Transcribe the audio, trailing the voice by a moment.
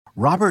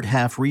Robert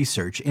Half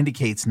research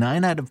indicates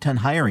 9 out of 10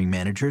 hiring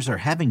managers are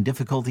having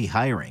difficulty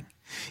hiring.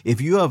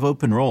 If you have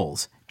open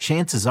roles,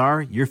 chances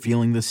are you're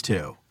feeling this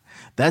too.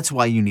 That's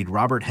why you need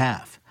Robert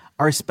Half.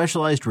 Our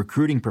specialized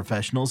recruiting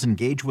professionals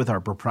engage with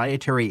our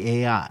proprietary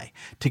AI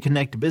to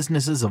connect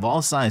businesses of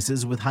all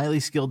sizes with highly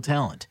skilled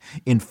talent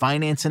in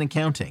finance and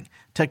accounting,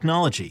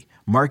 technology,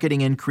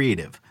 marketing and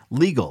creative,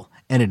 legal,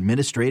 and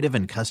administrative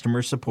and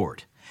customer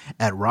support.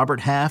 At Robert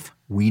Half,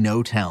 we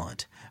know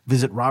talent.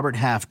 Visit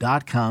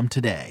roberthalf.com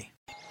today.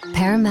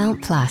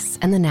 Paramount Plus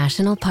and the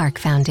National Park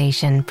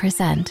Foundation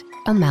present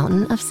A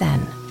Mountain of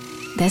Zen.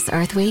 This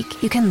Earth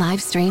Week, you can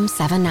live stream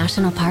 7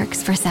 national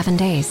parks for 7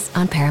 days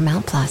on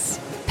Paramount Plus.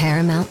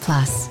 Paramount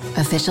Plus,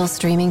 official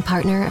streaming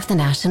partner of the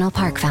National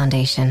Park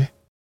Foundation.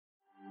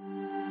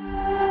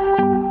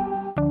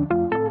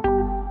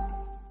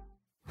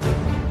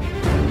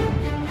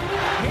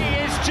 He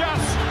is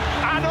just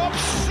an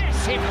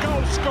obsessive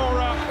goal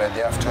scorer. But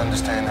they have to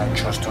understand I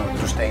chose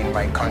to stay in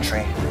my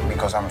country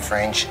because I'm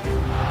French. And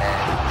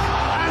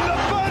the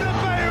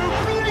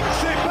Bernabeu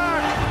blinks it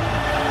back.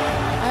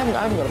 I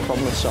haven't got a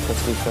problem with soccer,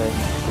 to be fair.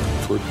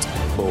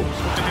 Football.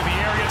 Into the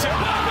area to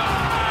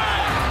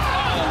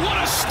Oh, what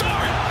a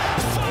start!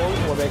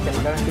 What I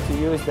can guarantee to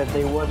you is that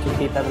they want to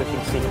keep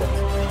everything secret.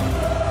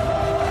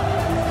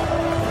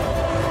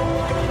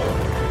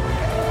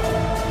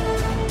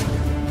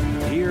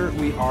 Here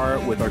we are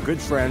with our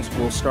good friends.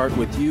 We'll start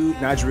with you,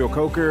 Nigel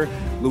Coker,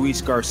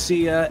 Luis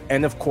Garcia,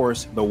 and of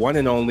course, the one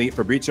and only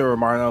Fabrizio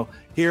Romano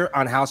here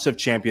on House of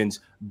Champions.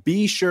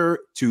 Be sure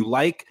to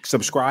like,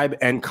 subscribe,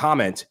 and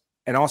comment,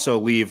 and also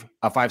leave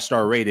a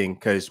 5-star rating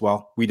because,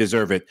 well, we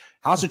deserve it.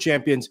 House of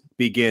Champions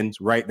begins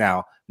right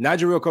now.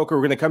 Nigel Coker,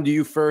 we're going to come to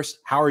you first.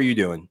 How are you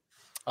doing?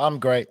 I'm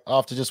great.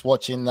 After just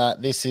watching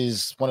that, this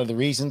is one of the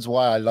reasons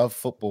why I love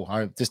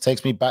football. This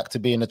takes me back to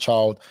being a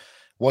child,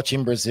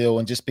 watching Brazil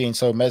and just being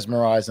so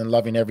mesmerized and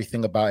loving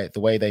everything about it,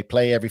 the way they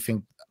play,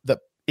 everything that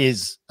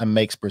is and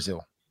makes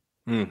Brazil.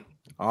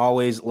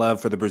 Always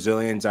love for the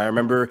Brazilians. I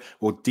remember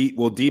we'll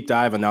deep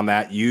dive on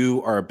that.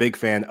 You are a big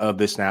fan of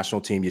this national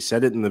team. You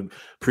said it in the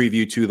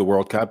preview to the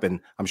World Cup,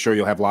 and I'm sure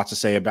you'll have lots to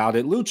say about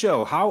it.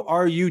 Lucho, how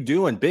are you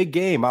doing? Big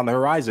game on the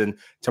horizon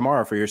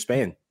tomorrow for your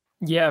Spain.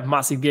 Yeah,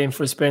 massive game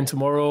for Spain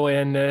tomorrow,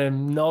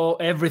 and know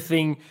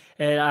everything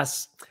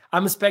as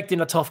I'm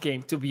expecting a tough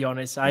game, to be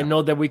honest. I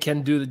know that we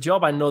can do the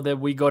job. I know that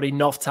we got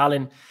enough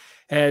talent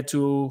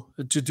to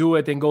do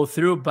it and go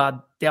through,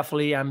 but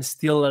definitely I'm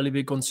still a little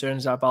bit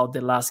concerned about the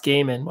last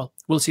game, and well,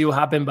 we'll see what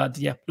happens, but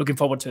yeah, looking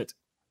forward to it.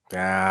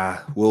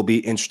 Will be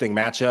interesting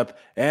matchup.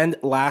 And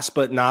last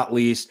but not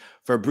least,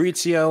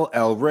 Fabrizio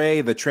El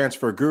Rey, the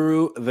transfer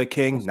guru, the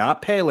king,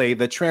 not Pele,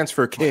 the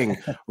transfer king,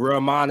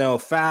 Romano.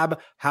 Fab,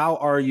 how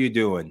are you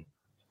doing?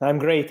 I'm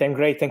great.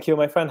 Thank you,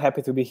 my friend.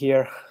 Happy to be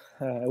here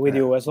with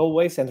you as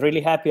always, and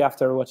really happy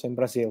after watching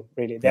Brazil.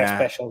 Really, they're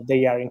special.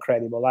 They are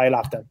incredible. I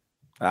love them.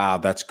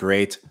 That's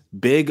great.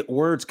 Big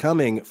words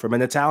coming from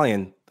an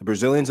Italian, the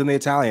Brazilians and the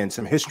Italians,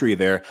 some history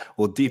there.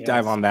 We'll deep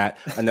dive on that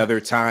another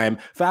time.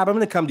 Fab, I'm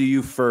going to come to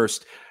you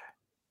first.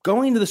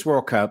 Going into this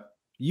World Cup,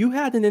 you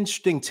had an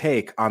interesting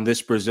take on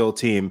this Brazil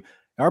team.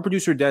 Our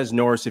producer, Des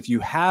Norris, if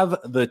you have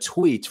the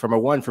tweet from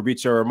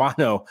Fabrizio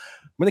Romano,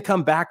 I'm going to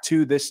come back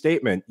to this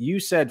statement. You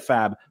said,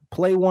 Fab,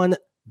 play 1,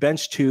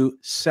 bench 2,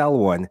 sell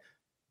 1.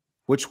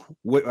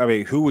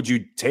 Who would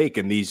you take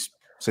in these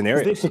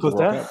scenario? It's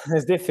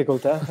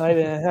difficult.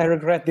 I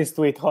regret this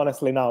tweet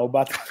honestly now,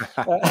 but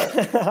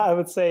I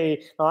would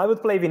say I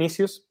would play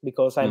Vinicius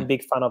because I'm a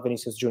big fan of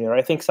Vinicius Junior.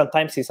 I think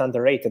sometimes he's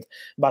underrated,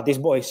 but this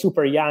boy is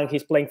super young.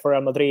 He's playing for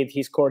Real Madrid.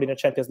 He scored in a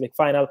Champions League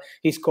final.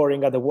 He's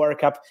scoring at the World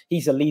Cup.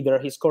 He's a leader.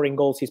 He's scoring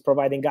goals. He's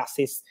providing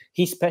assists.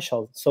 He's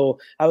special. So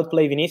I would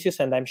play Vinicius,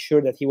 and I'm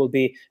sure that he will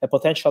be a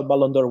potential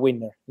Ballon d'Or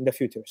winner in the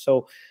future.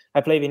 So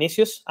I play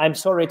Vinicius. I'm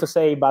sorry to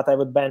say, but I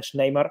would bench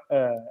Neymar.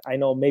 I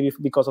know maybe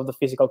because of the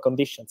physical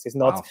conditions. He's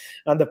not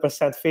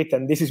 100% fit,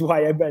 and this is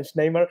why I benched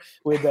Neymar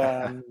with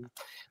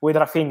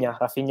Rafinha.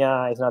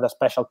 Rafinha is not a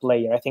special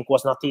player. I think it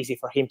was not easy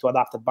for him to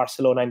adapt at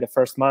Barcelona in the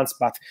first months,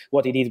 but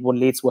what he did with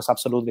Leeds was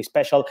absolutely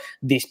special.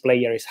 This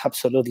player is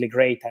absolutely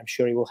great. I'm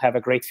sure he will have a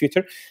great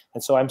future.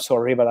 And so I'm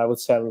sorry, but I would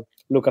sell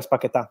Lucas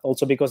Paquetá.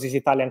 Also because his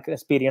Italian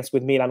experience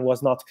with Milan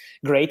was not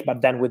great,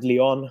 but then with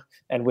Lyon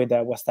and with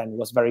West Ham, he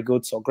was very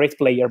good. So great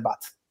player,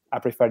 but I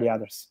prefer the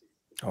others.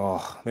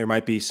 Oh, there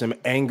might be some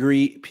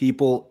angry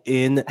people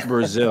in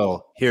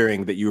Brazil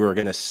hearing that you are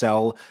going to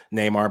sell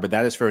Neymar, but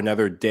that is for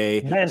another day.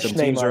 Bench some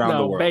teams Neymar. around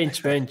the world.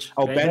 Bench.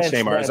 Oh, bench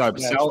Neymar.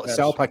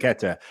 Sell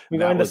Paqueta. We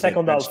go in the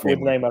second half with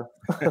Neymar.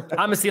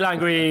 I'm still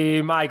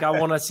angry, Mike. I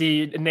want to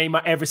see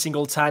Neymar every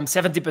single time.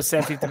 70%,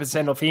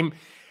 50% of him.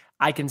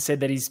 I can say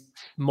that is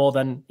more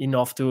than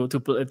enough to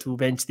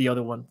bench the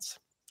other ones.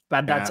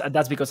 But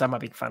that's because I'm a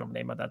big fan of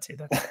Neymar. That's it.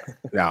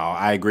 No,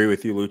 I agree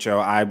with you, Lucho.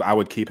 I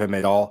would keep him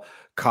at all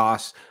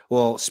costs.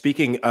 Well,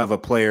 speaking of a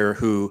player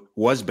who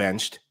was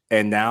benched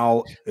and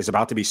now is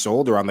about to be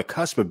sold or on the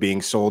cusp of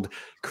being sold,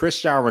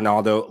 Cristiano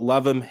Ronaldo,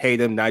 love him, hate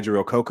him,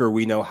 Nigel Coker,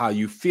 we know how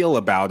you feel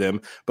about him.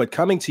 But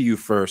coming to you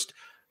first,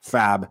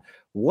 Fab,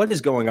 What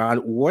is going on?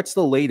 What's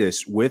the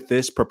latest with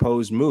this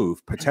proposed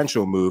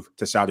potential move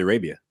to Saudi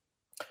Arabia?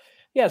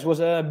 Yes, it was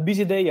a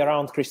busy day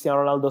around Cristiano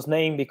Ronaldo's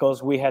name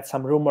because we had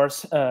some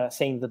rumors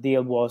saying the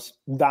deal was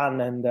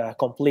done and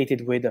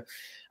completed with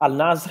Al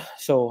Nassr.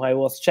 So I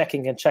was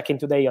checking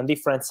today on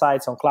different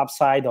sites, on club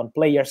side, on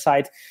player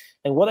side.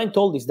 And what I'm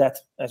told is that,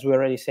 as we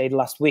already said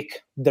last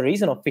week, there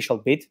is an official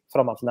bid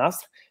from Al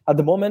Nassr. At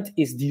the moment,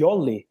 is the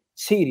only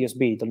serious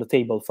bid on the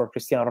table for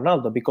Cristiano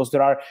Ronaldo because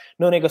there are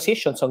no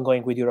negotiations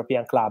ongoing with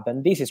European club.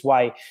 And this is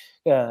why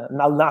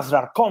Al Nassr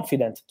are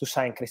confident to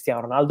sign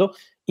Cristiano Ronaldo.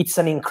 It's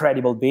an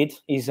incredible bid.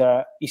 It's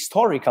a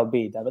historical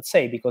bid, I would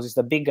say, because it's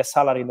the biggest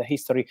salary in the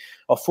history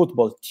of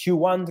football.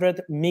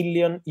 200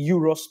 million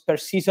euros per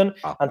season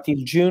until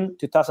June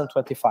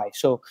 2025.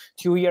 So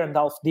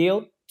 2-year-and-a-half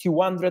deal,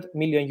 200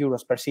 million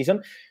euros per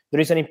season. There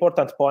is an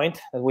important point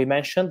that we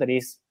mentioned, that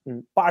is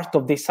part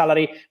of this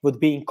salary would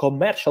be in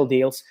commercial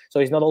deals. So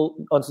it's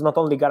not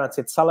only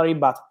guaranteed salary,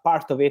 but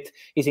part of it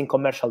is in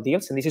commercial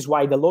deals. And this is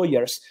why the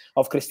lawyers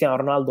of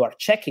Cristiano Ronaldo are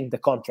checking the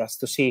contracts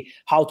to see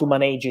how to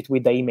manage it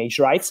with the image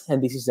rights.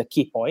 And this is a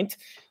key point.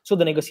 So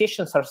the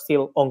negotiations are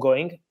still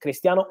ongoing.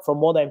 Cristiano,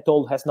 from what I'm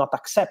told, has not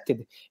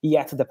accepted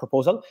yet the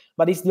proposal,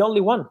 but it's the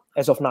only one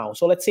as of now.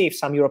 So let's see if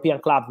some European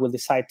club will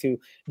decide to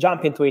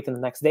jump into it in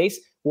the next days.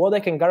 What I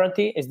can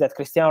guarantee is that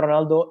Cristiano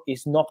Ronaldo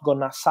is not going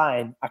to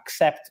sign,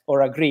 accept,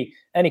 or agree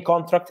any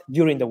contract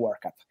during the World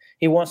Cup.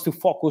 He wants to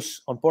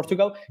focus on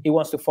Portugal. He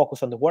wants to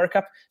focus on the World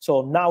Cup.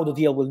 So now the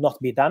deal will not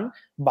be done,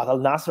 but Al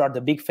Nassr are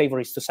the big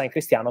favorites to sign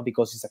Cristiano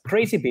because it's a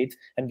crazy bid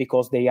and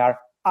because they are,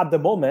 at the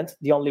moment,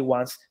 the only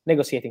ones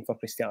negotiating for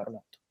Cristiano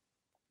Ronaldo.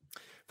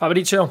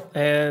 Fabrizio,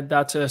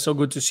 that's so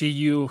good to see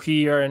you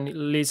here and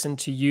listen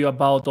to you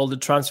about all the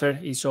transfer.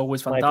 It's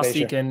always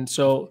fantastic, and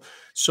so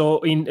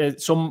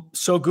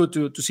good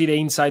to see the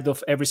inside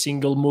of every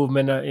single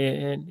movement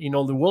in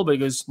all the world,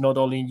 because not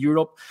only in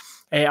Europe.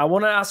 I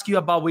want to ask you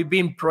about, we've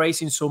been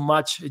praising so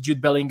much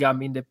Jude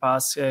Bellingham in the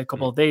past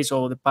couple of days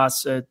or the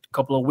past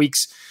couple of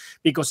weeks,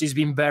 because he's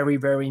been very,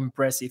 very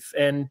impressive,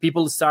 and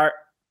people start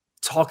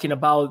talking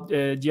about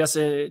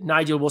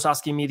Nigel was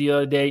asking me the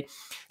other day,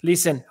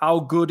 listen, how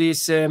good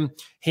is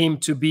him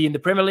to be in the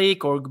Premier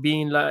League or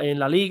be in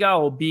La Liga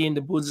or be in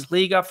the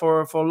Bundesliga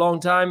for a long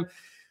time?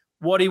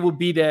 What it would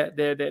be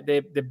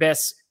the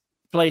best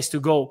place to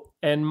go?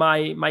 And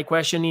my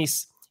question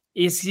is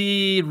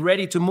he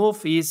ready to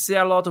move? Is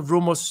there a lot of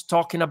rumors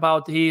talking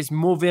about his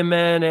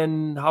movement,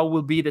 and how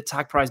will be the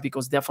tag price?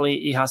 Because definitely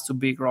he has to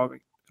be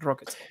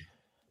rocket.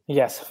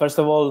 Yes, first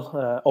of all,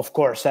 of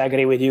course, I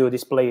agree with you.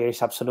 This player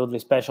is absolutely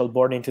special,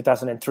 born in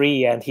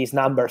 2003, and his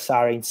numbers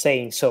are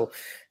insane. So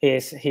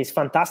he's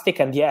fantastic.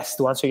 And yes,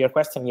 to answer your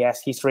question,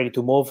 yes, he's ready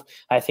to move.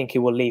 I think he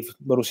will leave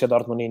Borussia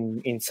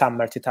Dortmund in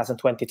summer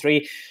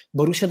 2023.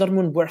 Borussia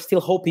Dortmund were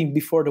still hoping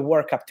before the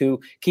World Cup to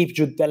keep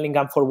Jude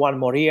Bellingham for one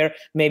more year,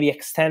 maybe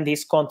extend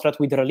his contract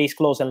with the release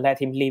clause and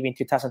let him leave in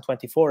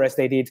 2024, as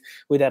they did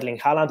with Erling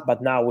Haaland.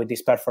 But now with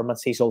these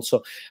performances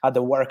also at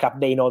the World Cup,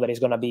 they know that it's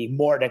going to be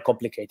more than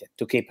complicated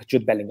to keep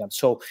Jude Bellingham.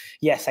 So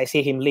yes, I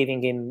see him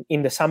leaving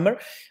in the summer.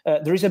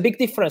 There is a big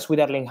difference with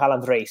Erling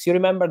Haaland race. You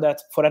remember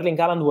that for Erling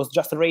Haaland was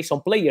just a race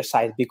on player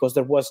side because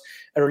there was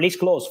a release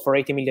clause for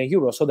 80 million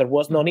euros. So there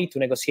was no need to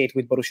negotiate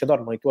with Borussia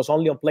Dortmund. It was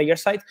only on player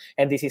side.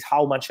 And this is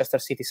how Manchester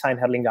City signed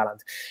Erling Haaland.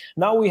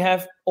 Now we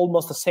have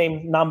almost the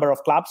same number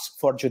of clubs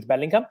for Jude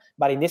Bellingham.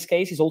 But in this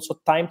case, it's also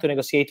time to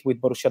negotiate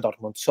with Borussia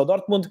Dortmund. So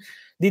Dortmund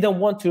didn't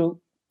want to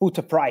put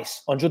a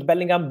price on Jude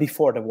Bellingham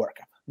before the World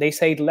Cup. They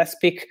said, let's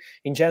pick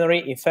in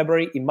January, in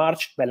February, in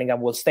March.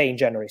 Bellingham will stay in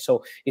January.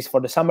 So it's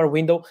for the summer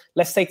window.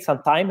 Let's take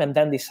some time and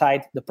then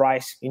decide the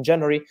price in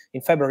January,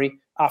 in February,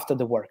 after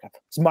the World Cup.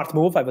 Smart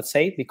move, I would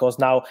say, because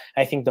now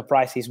I think the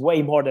price is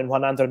way more than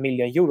 100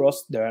 million euros,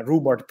 the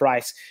rumored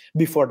price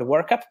before the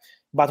World Cup.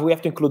 But we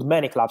have to include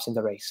many clubs in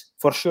the race.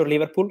 For sure,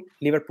 Liverpool.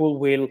 Liverpool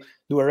will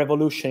do a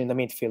revolution in the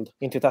midfield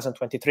in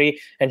 2023,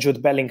 and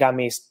Jude Bellingham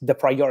is the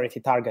priority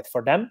target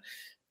for them.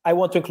 I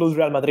want to include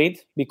Real Madrid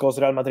because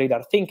Real Madrid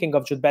are thinking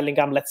of Jude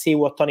Bellingham. Let's see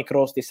what Toni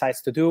Kroos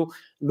decides to do.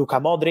 Luka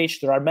Modric.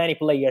 There are many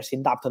players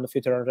in doubt on the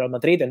future of Real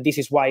Madrid, and this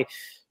is why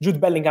Jude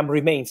Bellingham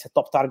remains a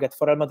top target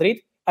for Real Madrid.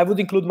 I would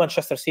include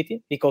Manchester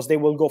City because they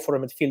will go for a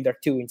midfielder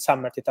too in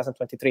summer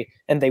 2023,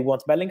 and they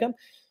want Bellingham.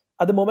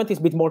 At the moment, it's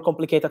a bit more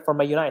complicated for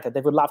Man United. They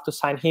would love to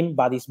sign him,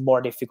 but it's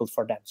more difficult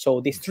for them.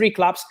 So these three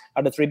clubs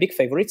are the three big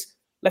favorites.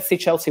 Let's see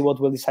Chelsea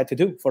what will decide to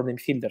do for the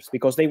midfielders,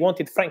 because they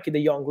wanted Frankie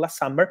de Jong last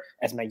summer,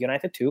 as Man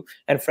United too,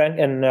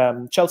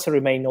 and Chelsea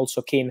remain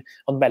also keen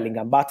on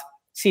Bellingham. But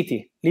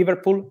City,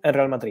 Liverpool, and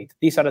Real Madrid,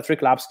 these are the three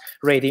clubs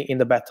ready in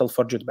the battle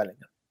for Jude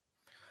Bellingham.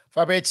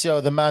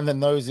 Fabrizio, the man that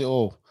knows it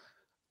all.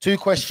 Two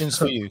questions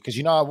for you, because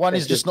one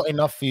is just not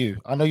enough for you.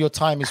 I know your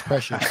time is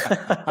precious.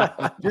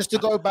 Just to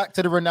go back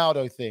to the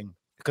Ronaldo thing,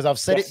 because I've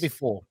said it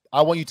before,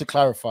 I want you to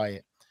clarify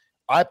it.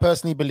 I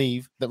personally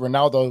believe that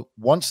Ronaldo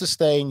wants to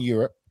stay in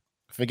Europe.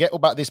 Forget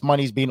about this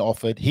money he's being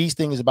offered. His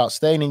thing is about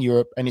staying in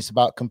Europe, and it's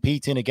about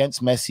competing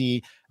against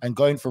Messi and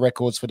going for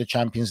records for the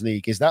Champions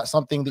League. Is that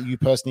something that you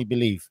personally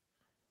believe?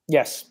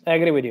 Yes, I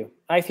agree with you.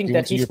 I think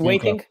that he's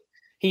waiting.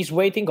 He's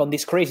waiting on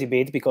this crazy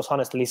bid because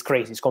honestly, it's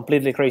crazy. It's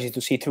completely crazy to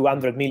see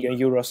 200 million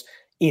euros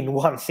in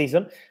one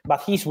season.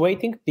 But he's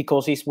waiting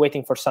because he's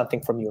waiting for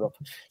something from Europe.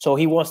 So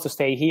he wants to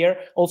stay here.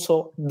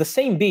 Also, the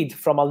same bid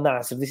from Al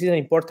Nassr, this is an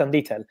important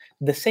detail.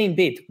 The same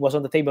bid was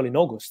on the table in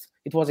August.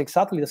 It was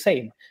exactly the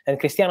same. And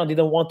Cristiano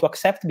didn't want to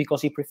accept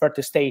because he preferred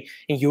to stay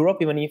in Europe,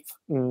 even if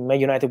Man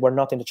United were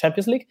not in the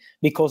Champions League,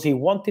 because he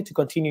wanted to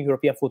continue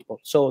European football.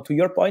 So to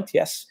your point,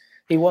 yes,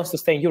 he wants to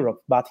stay in Europe,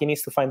 but he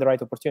needs to find the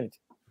right opportunity.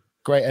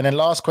 Great. And then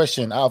last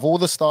question. Out of all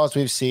the stars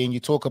we've seen, you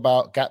talk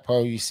about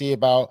Gakpo, you see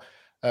about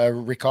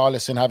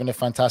Richarlison having a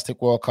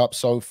fantastic World Cup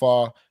so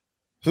far.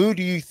 Who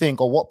do you think,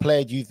 or what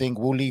player do you think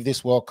will leave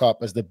this World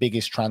Cup as the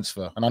biggest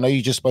transfer? And I know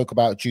you just spoke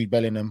about Jude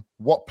Bellingham.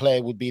 What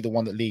player would be the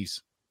one that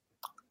leaves?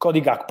 Cody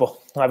Gakpo,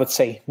 I would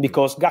say,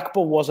 because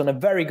Gakpo was on a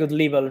very good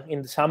level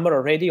in the summer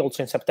already,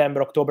 also in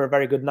September, October,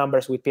 very good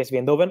numbers with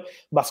PSV Eindhoven,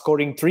 but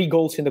scoring 3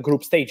 goals in the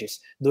group stages,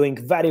 doing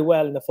very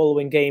well in the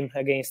following game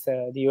against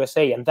the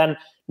USA. And then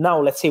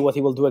now let's see what he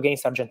will do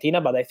against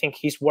Argentina, but I think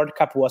his World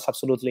Cup was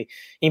absolutely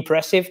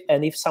impressive.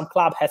 And if some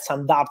club had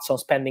some doubts on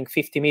spending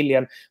 50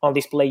 million on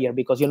this player,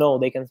 because,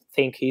 they can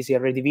think he's a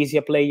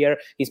Eredivisie player,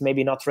 he's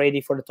maybe not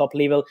ready for the top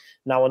level.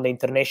 Now on the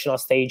international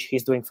stage,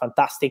 he's doing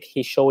fantastic.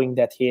 He's showing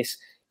that he is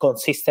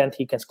consistent,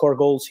 he can score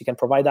goals, he can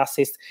provide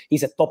assists,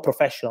 he's a top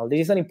professional. This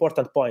is an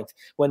important point.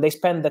 When they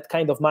spend that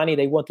kind of money,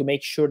 they want to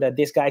make sure that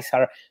these guys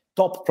are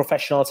top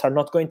professionals, are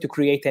not going to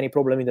create any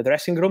problem in the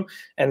dressing room.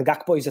 And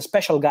Gakpo is a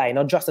special guy,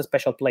 not just a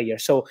special player.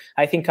 So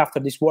I think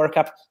after this World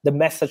Cup, the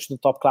message to the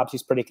top clubs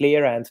is pretty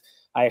clear, and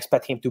I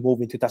expect him to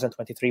move in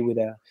 2023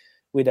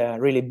 with a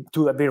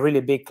really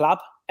big club.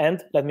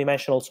 And let me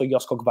mention also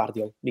Josko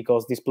Gvardiol,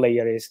 because this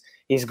player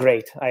is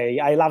great.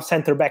 I love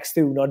center backs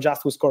too, not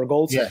just who score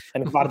goals. Yeah.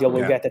 And Gvardiol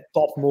will get a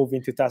top move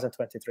in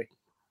 2023.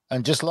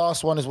 And just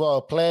last one as well,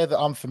 a player that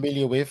I'm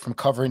familiar with from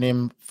covering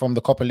him from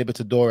the Copa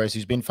Libertadores,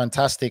 who's been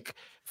fantastic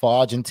for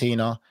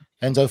Argentina,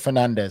 Enzo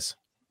Fernandez.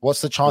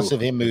 What's the chance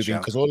of him moving?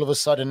 Because all of a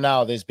sudden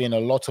now there's been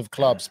a lot of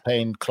clubs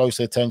paying close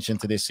attention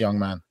to this young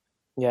man.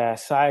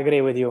 Yes, I agree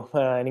with you.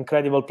 An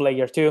incredible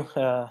player too.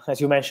 As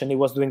you mentioned, he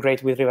was doing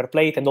great with River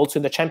Plate and also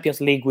in the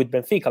Champions League with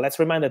Benfica. Let's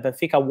remind that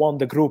Benfica won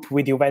the group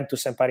with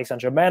Juventus and Paris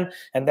Saint-Germain.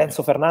 And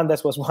Enzo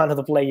Fernandez was one of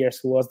the players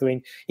who was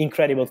doing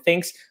incredible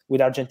things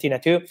with Argentina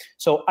too.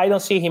 So I don't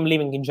see him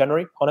leaving in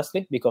January,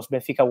 honestly, because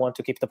Benfica want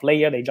to keep the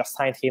player. They just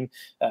signed him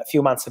a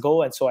few months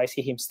ago. And so I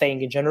see him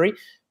staying in January.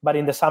 But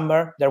in the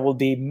summer, there will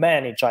be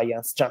many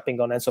giants jumping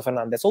on Enzo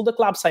Fernandez. All the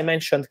clubs I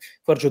mentioned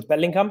for Jude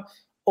Bellingham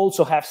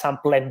also have some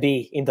plan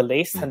B in the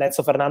list, and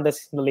Enzo Fernandez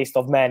is in the list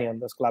of many on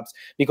those clubs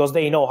because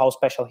they know how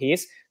special he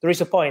is. There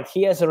is a point.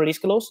 He has a release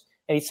clause,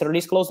 and it's a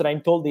release clause that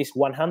I'm told is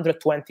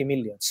 120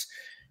 millions.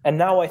 And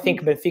now I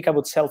think Benfica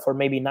would sell for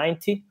maybe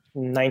 90,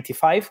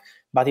 95.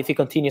 But if he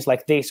continues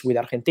like this with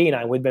Argentina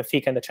and with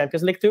Benfica in the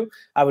Champions League too,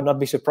 I would not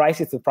be surprised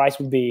if the price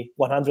would be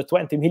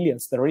 120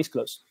 millions, the release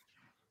clause.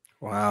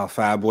 Wow,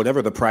 Fab,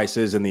 whatever the price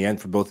is in the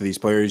end for both of these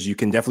players, you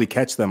can definitely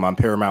catch them on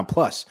Paramount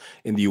Plus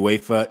in the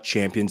UEFA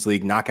Champions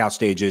League knockout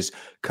stages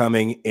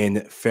coming in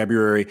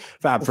February.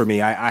 Fab, for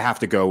me, I have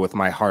to go with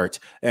my heart.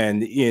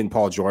 And Ian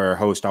Paul Joy, our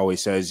host,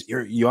 always says,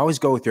 you always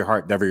go with your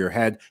heart, never your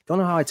head. Don't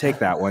know how I take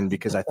that one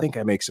because I think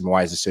I make some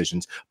wise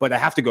decisions. But I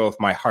have to go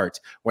with my heart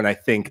when I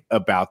think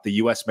about the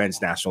U.S.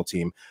 men's national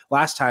team.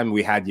 Last time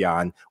we had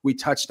Jan, we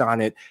touched on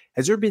it.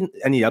 Has there been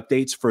any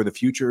updates for the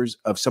futures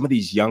of some of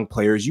these young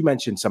players? You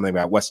mentioned something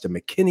about Weston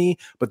McKennie,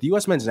 but the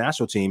U.S. men's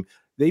national team,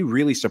 they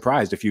really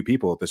surprised a few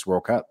people at this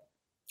World Cup.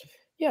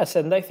 Yes,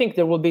 and I think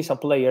there will be some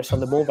players on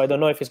the move. I don't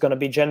know if it's going to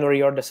be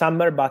January or the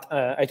summer, but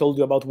I told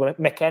you about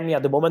McKennie.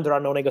 At the moment, there are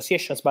no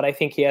negotiations, but I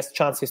think he has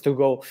chances to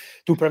go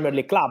to Premier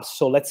League clubs.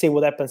 So let's see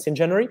what happens in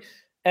January.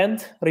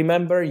 And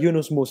remember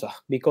Yunus Musa,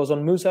 because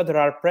on Musa, there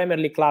are Premier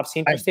League clubs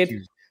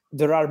interested.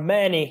 There are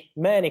many,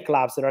 many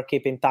clubs that are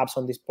keeping tabs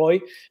on this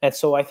boy. And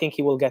so I think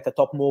he will get a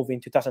top move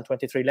in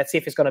 2023. Let's see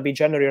if it's going to be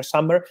January or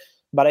summer.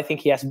 But I think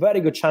he has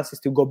very good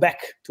chances to go back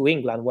to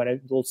England where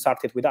it all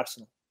started with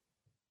Arsenal.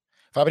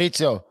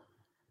 Fabrizio,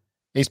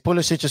 is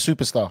Pulisic a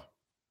superstar?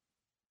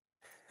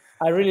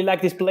 I really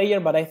like this player,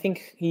 but I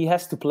think he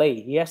has to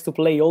play. He has to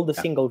play all the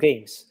single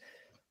games.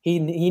 He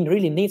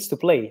really needs to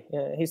play.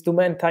 He's too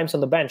many times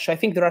on the bench. I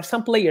think there are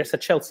some players at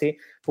Chelsea,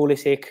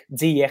 Pulisic,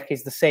 Ziyech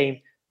is the same.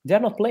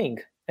 They're not playing.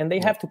 And they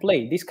have to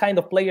play. These kind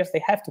of players,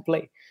 they have to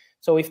play.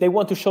 So if they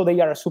want to show they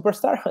are a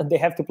superstar, they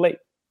have to play.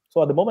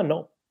 So at the moment,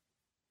 no.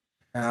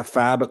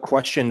 Fab, a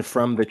question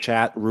from the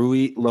chat.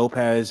 Rui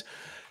Lopez,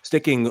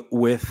 sticking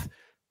with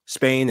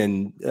Spain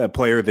and a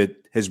player that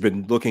has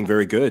been looking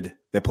very good,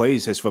 that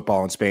plays his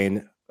football in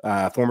Spain,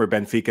 former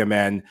Benfica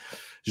man,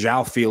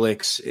 João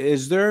Felix.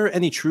 Is there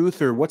any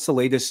truth or what's the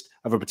latest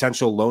of a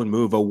potential loan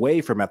move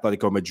away from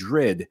Atletico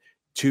Madrid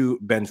to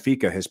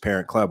Benfica, his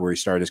parent club where he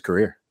started his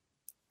career?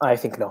 I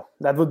think no.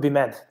 That would be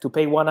mad to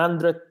pay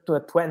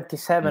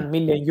 127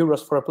 million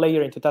euros for a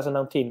player in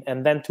 2019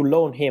 and then to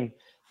loan him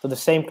to the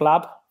same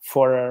club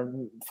for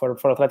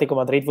Atletico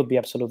Madrid would be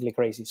absolutely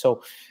crazy.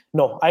 So,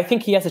 no, I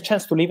think he has a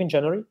chance to leave in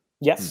January.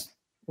 Yes.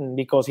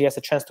 because he has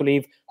a chance to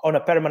leave on a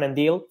permanent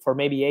deal for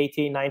maybe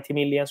 80, 90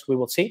 millions. We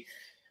will see,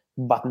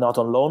 but not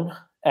on loan.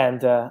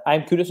 And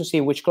I'm curious to see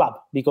which club,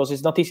 because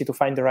it's not easy to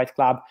find the right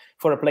club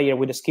for a player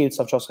with the skills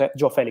of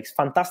Joe Felix.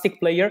 Fantastic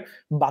player,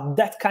 but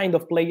that kind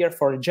of player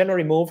for a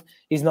January move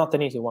is not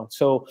an easy one.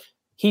 So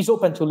he's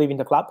open to leaving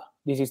the club.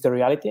 This is the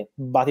reality,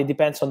 but it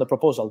depends on the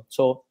proposal.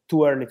 So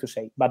too early to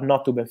say, but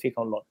not to Benfica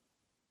on loan.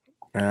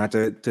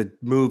 To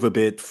move a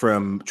bit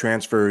from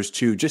transfers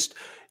to just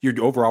your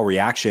overall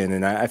reaction.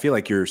 And I feel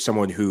like you're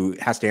someone who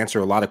has to answer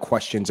a lot of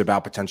questions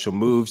about potential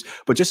moves,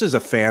 but just as a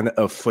fan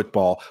of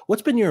football,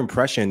 what's been your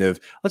impression of,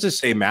 let's just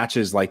say,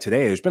 matches like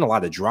today? There's been a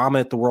lot of drama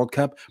at the World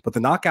Cup, but the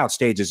knockout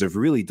stages have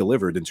really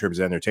delivered in terms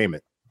of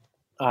entertainment.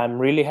 I'm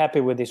really happy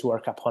with this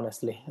World Cup,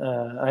 honestly.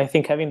 I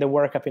think having the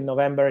World Cup in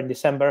November and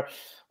December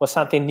was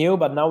something new,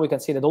 but now we can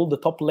see that all the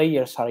top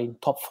players are in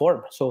top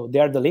form. So they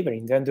are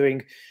delivering. They're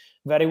doing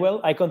very well.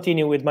 I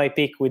continue with my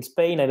pick with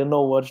Spain. I don't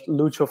know what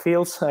Lucho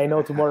feels. I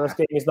know tomorrow's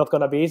game is not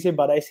going to be easy,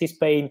 but I see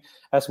Spain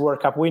as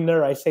World Cup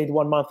winner. I said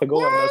 1 month ago,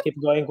 and I keep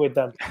going with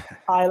them.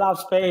 I love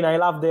Spain. I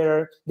love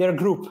their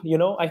group.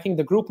 I think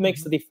the group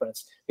makes the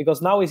difference,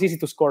 because now it's easy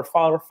to score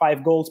 4 or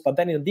 5 goals, but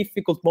then in the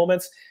difficult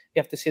moments,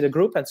 you have to see the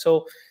group. And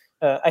so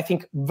I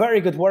think very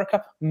good World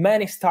Cup.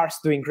 Many stars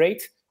doing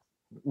great.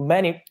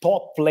 Many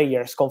top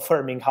players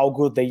confirming how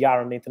good they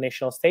are on the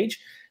international stage.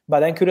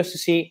 But I'm curious to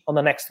see on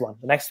the next one.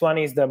 The next one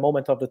is the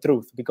moment of the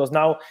truth, because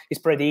now it's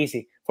pretty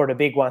easy for the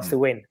big ones to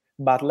win.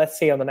 But let's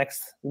see on the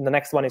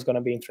next one is going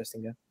to be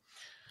interesting. Yeah?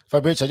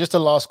 Fabrizio, just a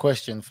last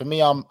question. For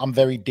me, I'm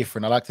very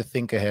different. I like to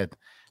think ahead.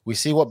 We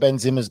see what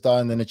Benzema's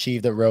done and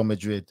achieved at Real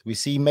Madrid. We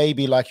see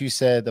maybe, like you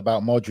said,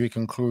 about Modric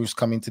and Kroos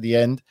coming to the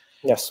end.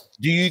 Yes.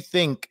 Do you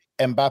think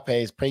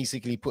Mbappe is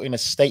basically putting a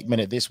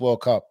statement at this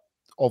World Cup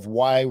of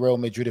why Real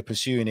Madrid are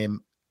pursuing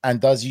him? And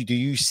do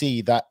you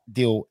see that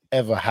deal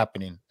ever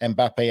happening?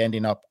 Mbappe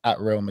ending up at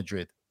Real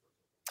Madrid?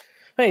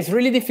 It's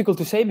really difficult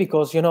to say,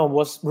 because, it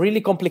was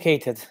really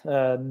complicated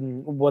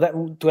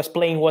to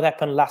explain what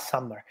happened last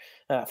summer.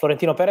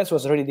 Florentino Perez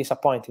was really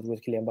disappointed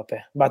with Kylian Mbappe,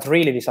 but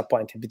really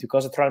disappointed,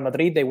 because at Real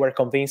Madrid, they were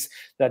convinced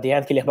that at the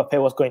end Kylian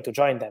Mbappe was going to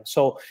join them.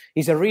 So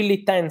it's a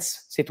really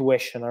tense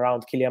situation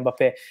around Kylian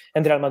Mbappe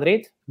and Real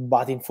Madrid,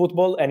 but in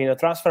football and in a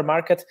transfer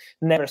market,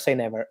 never say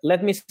never.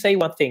 Let me say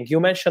one thing.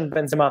 You mentioned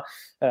Benzema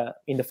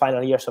in the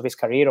final years of his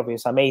career, of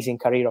his amazing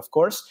career, of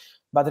course.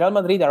 But Real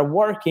Madrid are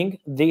working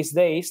these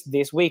days,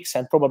 these weeks,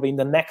 and probably in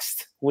the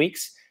next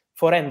weeks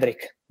for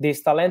Hendrik,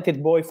 this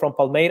talented boy from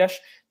Palmeiras,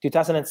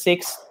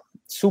 2006,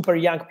 super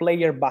young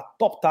player, but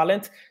top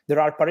talent. There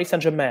are Paris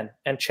Saint-Germain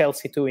and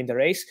Chelsea too in the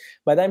race.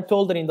 But I'm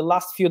told that in the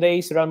last few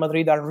days, Real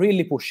Madrid are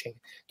really pushing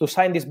to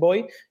sign this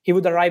boy. He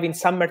would arrive in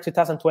summer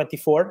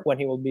 2024 when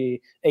he will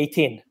be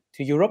 18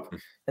 to Europe.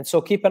 And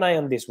so keep an eye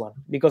on this one,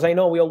 because I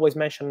know we always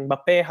mention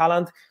Mbappe,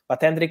 Haaland, but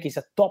Hendrik is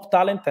a top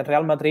talent, and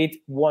Real Madrid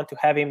want to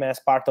have him as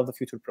part of the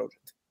future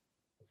project.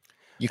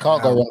 You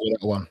can't go wrong with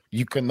that one.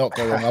 You cannot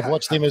go wrong. I've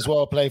watched him as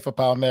well play for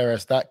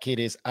Palmeiras. That kid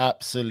is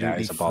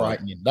absolutely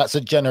frightening. That's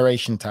a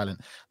generation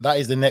talent. That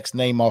is the next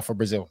Neymar for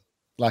Brazil.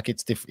 Like,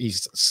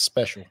 he's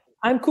special.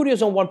 I'm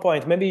curious on one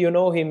point. Maybe you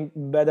know him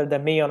better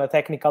than me on a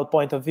technical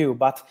point of view,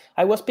 but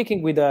I was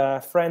speaking with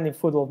a friend in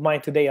football of mine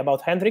today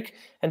about Hendrik,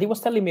 and he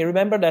was telling me,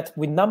 remember that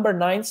with number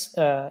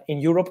 9s in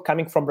Europe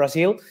coming from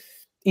Brazil,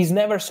 is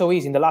never so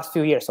easy in the last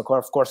few years, of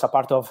course,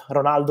 apart of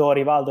Ronaldo,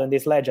 Rivaldo, and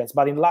these legends.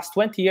 But in the last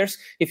 20 years,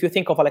 if you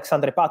think of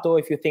Alexandre Pato,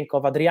 if you think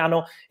of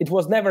Adriano, it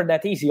was never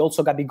that easy.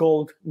 Also,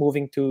 Gabigol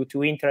moving to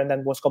Inter and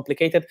then was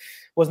complicated,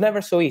 was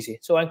never so easy.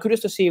 So I'm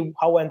curious to see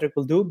how Hendrik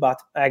will do, but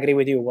I agree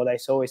with you. What I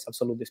saw is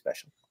absolutely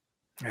special.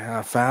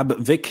 Fab,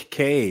 Vic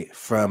K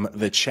from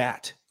the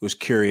chat was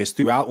curious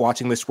throughout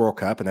watching this World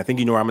Cup, and I think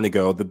you know where I'm going to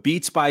go. The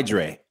Beats by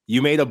Dre.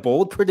 You made a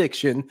bold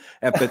prediction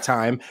at the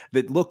time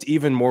that looked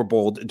even more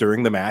bold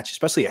during the match,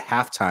 especially at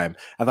halftime.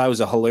 I thought it was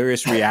a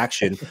hilarious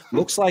reaction.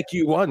 Looks like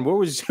you won. What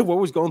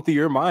was going through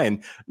your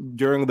mind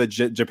during the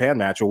Japan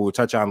match? We'll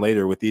touch on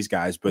later with these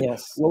guys, but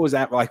yes. What was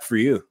that like for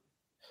you?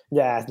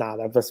 Yeah, no,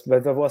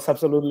 that was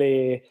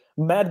absolutely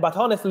mad. But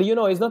honestly,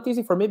 it's not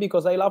easy for me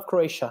because I love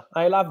Croatia.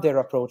 I love their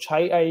approach.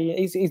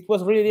 It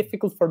was really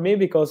difficult for me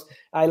because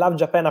I love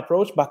Japan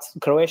approach, but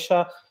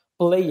Croatia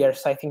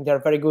players, I think they're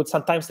very good.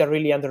 Sometimes they're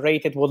really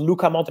underrated. What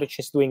Luka Modric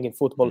is doing in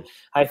football,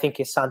 I think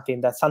is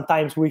something that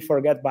sometimes we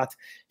forget, but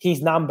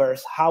his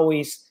numbers, how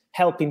he's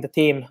helping the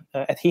team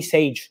at his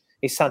age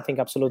is something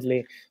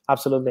absolutely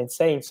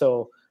insane.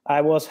 So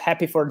I was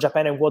happy for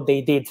Japan, and what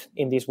they did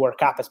in this World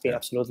Cup has been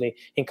absolutely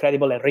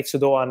incredible. And Ritsu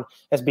Doan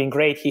has been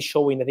great. He's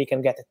showing that he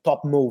can get a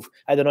top move.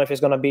 I don't know if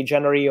it's going to be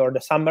January or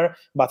the summer,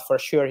 but for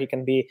sure he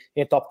can be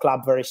in a top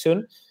club very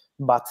soon.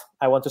 But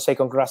I want to say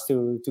congrats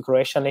to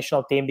Croatian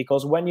national team,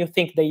 because when you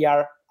think they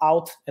are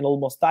out and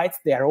almost died,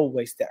 they are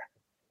always there.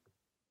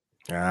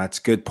 That's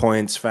good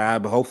points,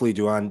 Fab. Hopefully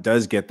Duan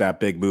does get that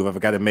big move. I've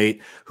got a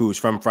mate who's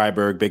from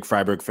Freiburg, big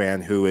Freiburg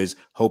fan, who is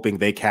hoping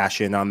they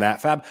cash in on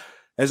that. Fab,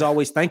 as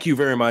always, thank you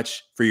very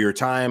much for your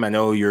time. I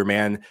know you're a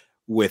man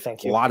with a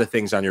lot of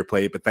things on your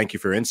plate, but thank you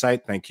for your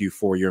insight. Thank you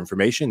for your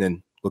information,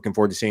 and looking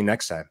forward to seeing you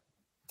next time.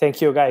 Thank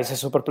you, guys.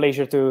 It's a super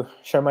pleasure to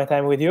share my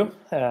time with you.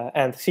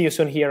 And see you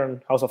soon here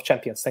on House of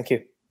Champions. Thank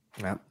you.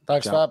 Yeah.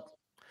 Thanks, Fab.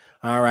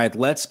 All right,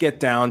 let's get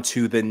down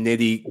to the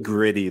nitty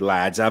gritty,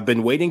 lads. I've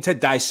been waiting to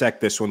dissect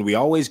this one. We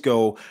always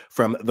go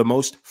from the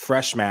most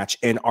fresh match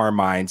in our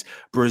minds.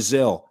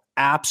 Brazil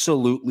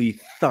absolutely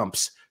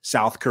thumps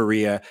South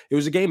Korea. It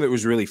was a game that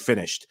was really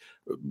finished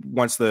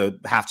once the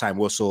halftime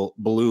whistle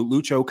blew.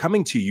 Lucho,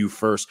 coming to you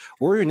first,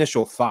 what were your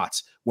initial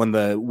thoughts when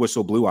the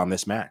whistle blew on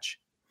this match?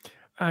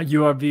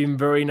 You are being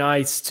very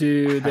nice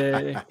to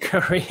the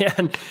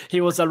Korean.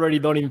 He was already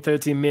done in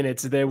 13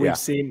 minutes. That we've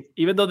seen,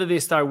 even though they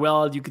start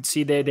well, you could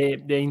see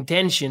the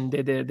intention,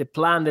 the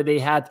plan that they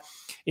had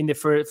in the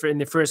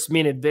first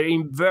minute.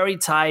 Very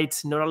tight,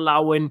 not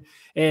allowing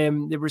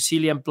the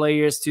Brazilian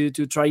players to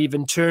try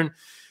even turn.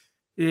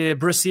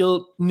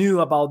 Brazil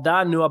knew about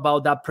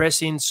that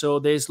pressing, so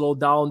they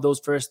slowed down those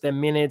first 10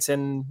 minutes.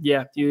 And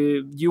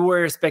you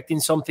were expecting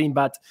something,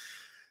 but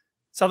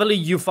suddenly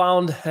you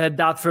found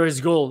that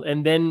first goal,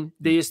 and then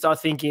they start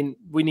thinking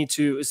we need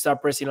to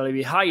start pressing a little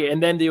bit higher,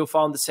 and then they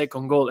found the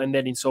second goal, and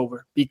then it's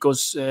over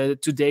because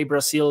today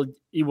Brazil,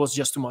 it was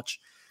just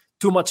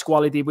too much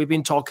quality. We've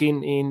been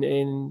talking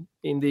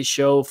in this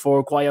show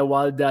for quite a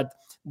while that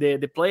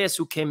the players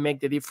who can make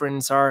the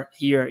difference are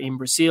here in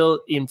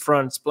Brazil, in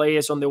France,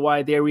 players on the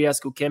wide areas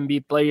who can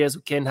be players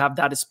who can have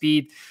that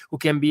speed, who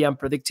can be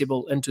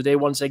unpredictable. And today,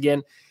 once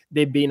again,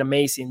 they've been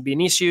amazing.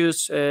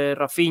 Vinicius,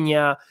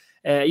 Rafinha,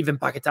 even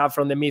Paquetá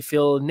from the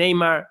midfield,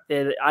 Neymar,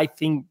 I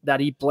think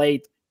that he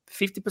played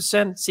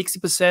 50%,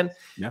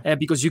 60%,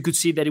 because you could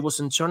see that he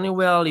wasn't turning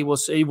well. He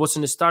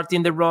wasn't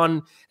starting the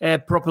run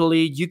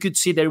properly. You could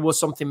see there was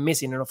something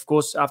missing. And of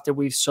course, after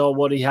we saw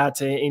what he had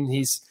in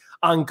his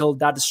ankle,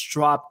 that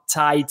strap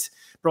tight,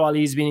 probably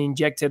he's been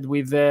injected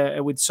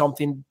with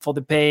something for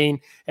the pain,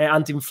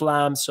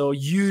 anti-inflammatory. So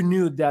you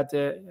knew that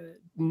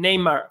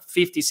Neymar,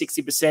 50,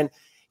 60%,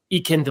 he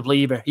can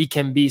deliver. He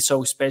can be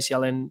so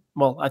special. And,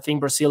 well, I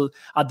think Brazil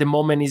at the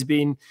moment is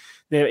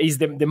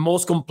the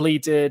most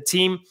complete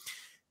team,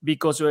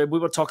 because we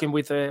were talking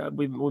with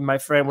my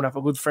friend, one of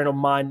a good friend of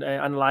mine,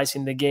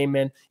 analyzing the game.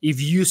 And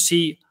if you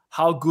see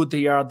how good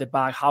they are at the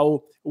back,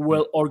 how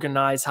well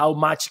organized, how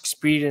much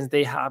experience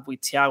they have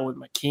with Thiago, with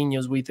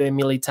Marquinhos, with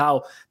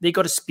Militao, they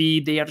got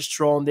speed, they are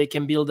strong, they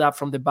can build up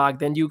from the back.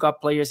 Then you got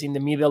players in the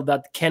middle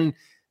that can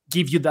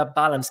give you that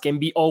balance, can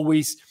be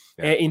always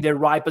in the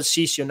right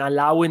position,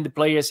 allowing the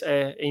players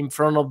in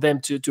front of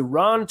them to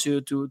run,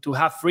 to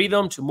have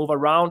freedom, to move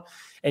around.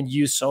 And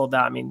you saw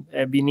that. I mean,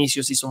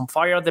 Vinicius is on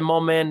fire at the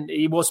moment.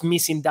 He was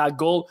missing that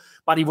goal,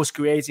 but he was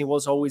creating. He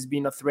was always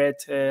being a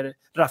threat.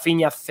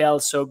 Rafinha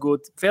felt so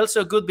good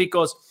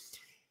because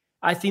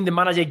I think the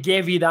manager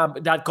gave you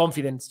that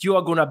confidence. You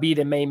are going to be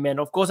the main man.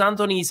 Of course,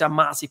 Anthony is a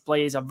massive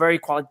player. He's a very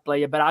quality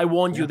player, but I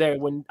want you there.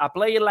 When a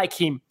player like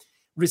him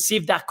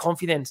receive that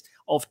confidence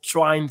of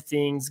trying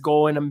things,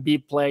 going and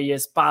beat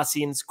players,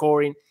 passing,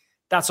 scoring,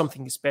 that's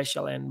something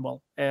special. And,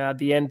 well, at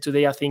the end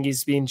today, I think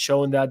it's been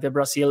shown that the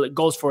Brazil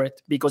goes for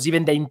it, because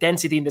even the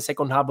intensity in the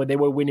second half, when they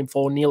were winning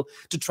 4-0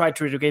 to try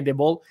to regain the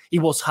ball, it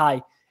was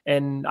high.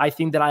 And I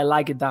think that I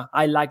like it,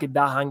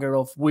 that hunger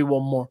of we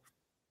want more.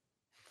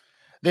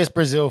 This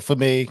Brazil, for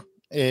me,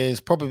 is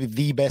probably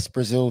the best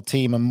Brazil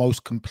team and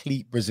most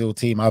complete Brazil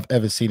team I've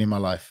ever seen in my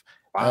life.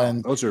 Wow,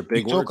 and those are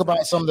big words. Talk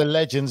about some of the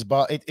legends,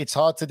 but it's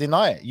hard to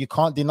deny it. You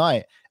can't deny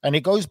it. And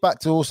it goes back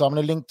to also, I'm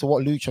going to link to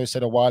what Lucho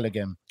said a while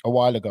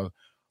ago.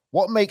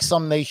 What makes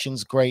some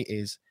nations great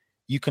is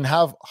you can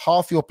have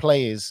half your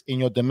players in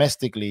your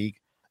domestic league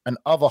and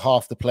other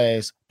half the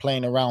players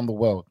playing around the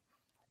world,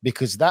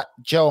 because that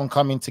gel and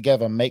coming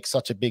together makes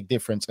such a big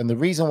difference. And the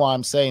reason why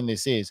I'm saying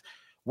this is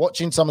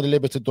watching some of the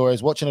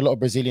Libertadores, watching a lot of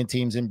Brazilian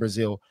teams in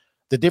Brazil,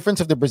 the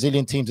difference of the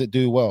Brazilian teams that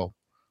do well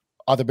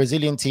are the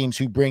Brazilian teams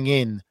who bring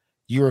in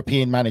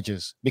European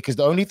managers, because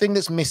the only thing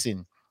that's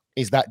missing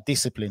is that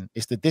discipline.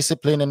 It's the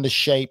discipline and the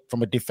shape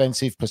from a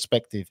defensive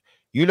perspective.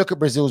 You look at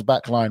Brazil's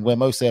back line where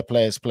most of their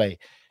players play.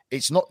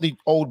 It's not the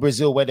old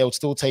Brazil where they'll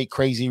still take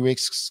crazy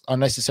risks,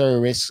 unnecessary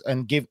risks,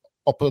 and give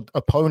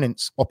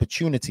opponents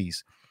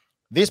opportunities.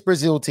 This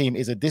Brazil team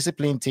is a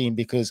disciplined team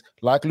because,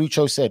 like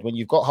Lucho said, when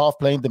you've got half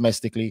playing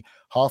domestically,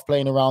 half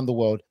playing around the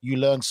world, you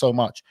learn so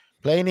much.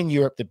 Playing in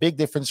Europe, the big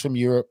difference from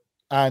Europe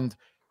and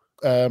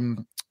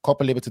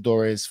Copa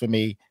Libertadores for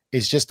me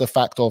is just the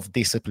fact of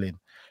discipline.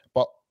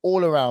 But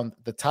all around,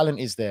 the talent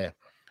is there.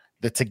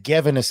 The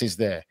togetherness is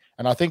there.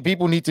 And I think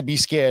people need to be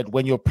scared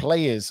when your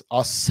players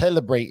are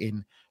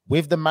celebrating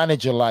with the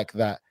manager like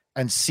that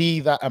and see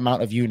that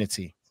amount of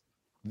unity.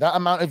 That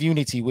amount of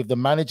unity with the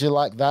manager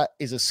like that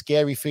is a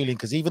scary feeling,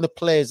 because even the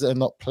players that are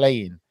not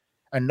playing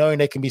and knowing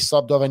they can be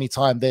subbed off any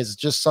time, there's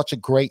just such a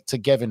great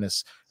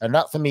togetherness. And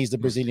that for me is the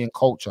Brazilian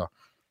culture.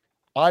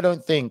 I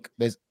don't think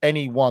there's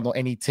anyone or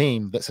any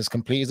team that's as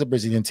complete as the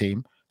Brazilian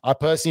team. I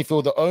personally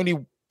feel the only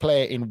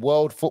player in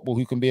world football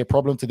who can be a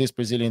problem to this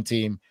Brazilian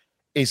team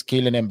is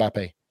Kylian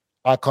Mbappe.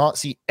 I can't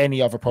see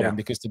any other problem,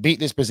 because to beat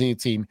this Brazilian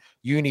team,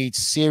 you need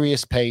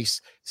serious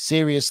pace,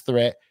 serious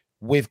threat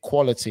with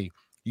quality.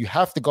 You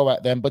have to go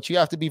at them, but you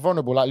have to be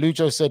vulnerable. Like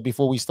Lucho said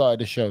before we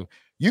started the show,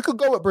 You could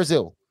go at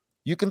Brazil.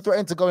 You can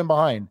threaten to go in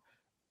behind.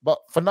 But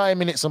for 9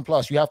 minutes and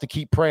plus, you have to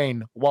keep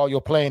praying while you're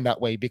playing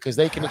that way because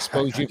they can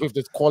expose you with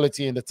the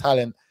quality and the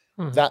talent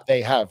that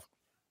they have.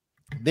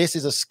 This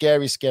is a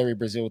scary, scary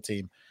Brazil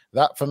team.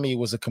 That, for me,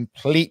 was a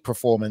complete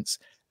performance.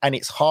 And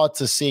it's hard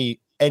to see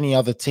any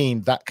other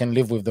team that can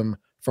live with them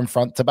from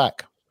front to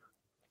back.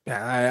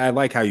 I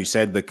like how you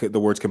said the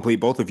words complete.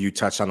 Both of you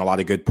touched on a lot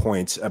of good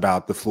points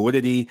about the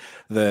fluidity,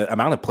 the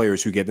amount of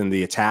players who get in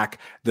the attack,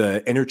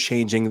 the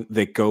interchanging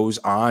that goes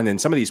on. And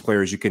some of these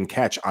players you can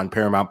catch on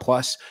Paramount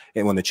Plus.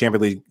 And when the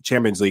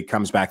Champions League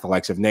comes back, the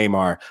likes of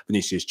Neymar,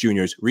 Vinicius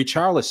Juniors,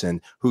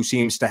 Richarlison, who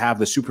seems to have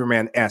the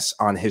Superman S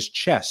on his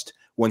chest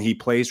when he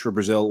plays for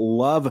Brazil.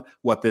 Love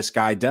what this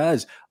guy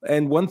does.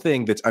 And one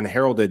thing that's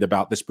unheralded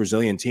about this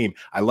Brazilian team,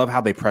 I love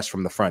how they press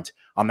from the front.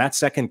 On that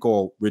second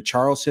goal,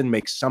 Richarlison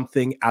makes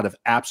something out of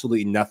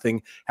absolutely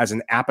nothing, has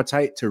an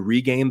appetite to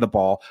regain the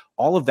ball.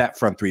 All of that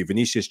front three,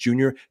 Vinicius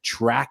Jr.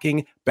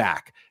 tracking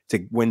back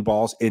to win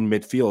balls in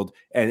midfield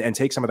and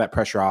take some of that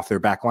pressure off their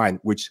back line,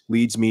 which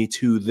leads me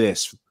to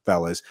this,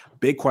 fellas.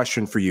 Big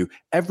question for you.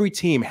 Every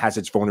team has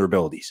its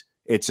vulnerabilities.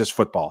 It's just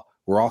football.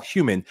 We're all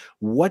human.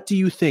 What do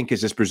you think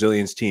is this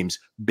Brazilian team's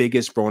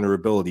biggest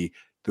vulnerability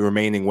the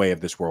remaining way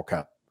of this World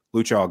Cup?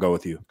 Lucha, I'll go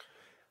with you.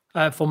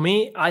 For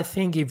me, I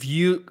think if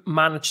you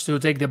manage to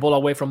take the ball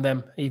away from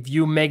them, if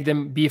you make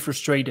them be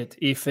frustrated,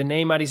 if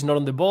Neymar is not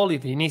on the ball,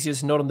 if Vinicius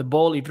is not on the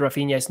ball, if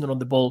Rafinha is not on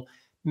the ball,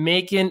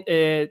 making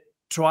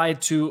try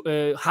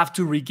to have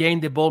to regain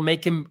the ball,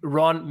 make him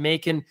run,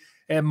 make him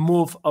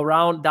move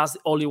around, that's the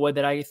only way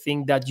that I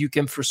think that you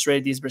can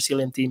frustrate this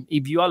Brazilian team.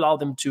 If you allow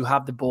them to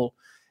have the ball,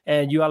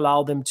 and you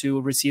allow them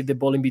to receive the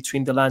ball in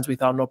between the lines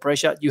without no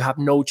pressure, you have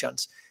no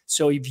chance.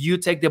 So if you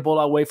take the ball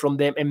away from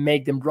them and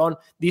make them run,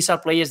 these are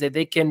players that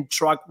they can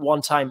track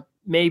one time,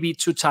 maybe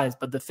two times.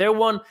 But the third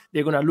one,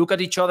 they're going to look at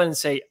each other and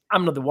say,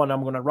 I'm not the one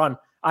I'm going to run.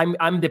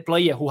 I'm the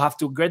player who have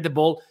to get the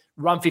ball,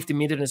 run 50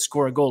 meters and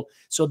score a goal.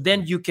 So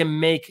then you can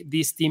make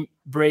this team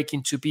break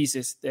into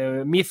pieces.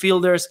 The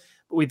midfielders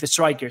with the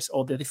strikers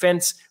or the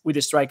defense with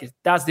the strikers.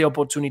 That's the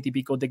opportunity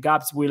because the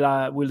gaps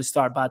will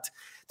start. But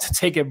to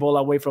take a ball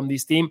away from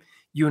this team,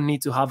 you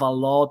need to have a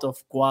lot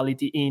of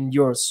quality in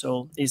yours.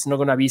 So it's not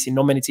going to be easy.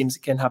 Not many teams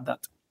can have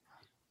that.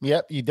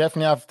 Yep, you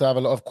definitely have to have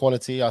a lot of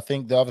quality. I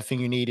think the other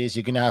thing you need is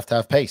you're going to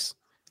have pace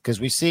because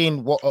we've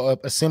seen what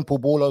a simple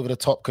ball over the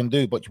top can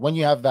do. But when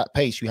you have that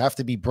pace, you have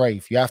to be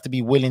brave. You have to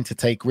be willing to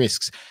take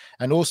risks.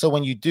 And also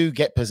when you do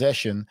get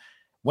possession,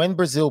 when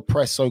Brazil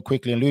press so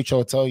quickly, and Lucho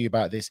will tell you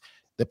about this,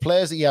 the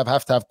players that you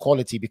have to have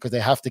quality because they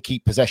have to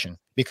keep possession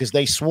because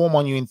they swarm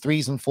on you in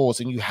threes and fours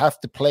and you have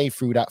to play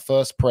through that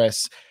first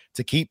press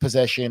to keep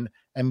possession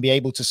and be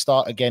able to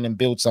start again and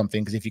build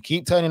something. Because if you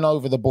keep turning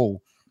over the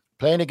ball,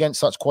 playing against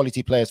such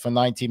quality players for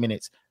 90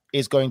 minutes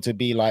is going to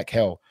be like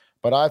hell.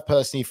 But I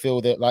personally feel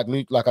that,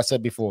 like I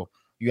said before,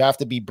 you have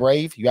to be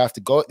brave. You have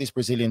to go at this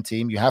Brazilian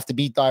team. You have to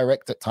be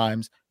direct at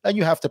times and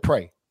you have to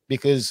pray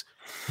because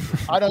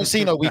I don't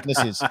see no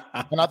weaknesses.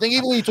 And I think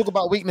even when you talk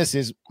about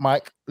weaknesses,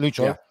 Mike,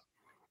 Lucho,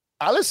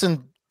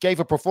 Alisson gave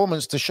a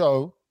performance to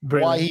show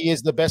why he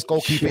is the best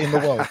goalkeeper in the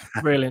world.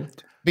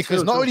 Brilliant.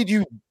 Because not only do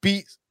you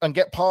beat and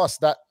get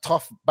past that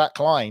tough back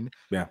line,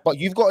 but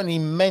you've got an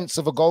immense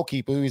of a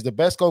goalkeeper who is the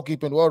best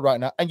goalkeeper in the world right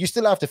now, and you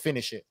still have to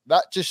finish it.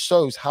 That just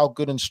shows how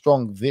good and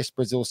strong this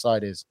Brazil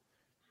side is.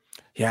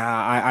 Yeah,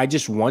 I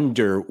just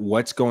wonder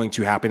what's going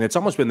to happen. It's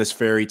almost been this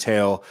fairy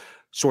tale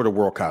sort of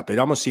World Cup. It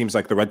almost seems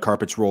like the red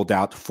carpet's rolled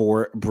out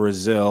for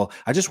Brazil.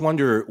 I just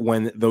wonder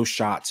when those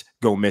shots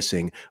go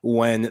missing,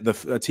 when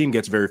the team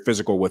gets very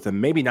physical with them,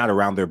 maybe not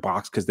around their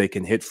box because they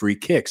can hit free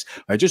kicks.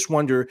 I just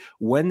wonder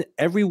when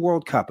every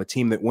World Cup, a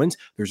team that wins,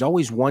 there's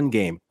always one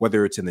game,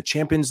 whether it's in the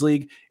Champions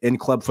League, in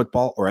club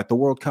football, or at the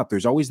World Cup,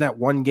 there's always that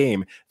one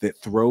game that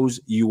throws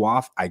you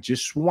off. I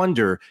just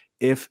wonder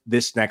if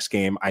this next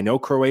game, I know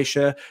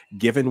Croatia,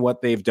 given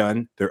what they've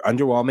done, they're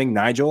underwhelming.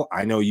 Nigel,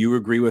 I know you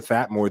agree with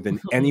that more than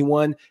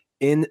anyone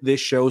in this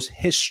show's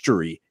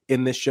history,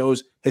 in this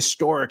show's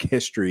historic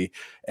history,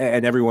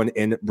 and everyone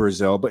in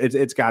Brazil. But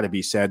it's got to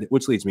be said,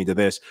 which leads me to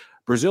this.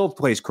 Brazil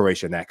plays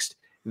Croatia next.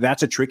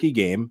 That's a tricky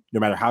game, no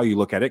matter how you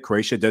look at it.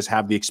 Croatia does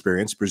have the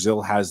experience.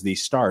 Brazil has the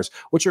stars.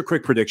 What's your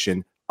quick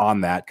prediction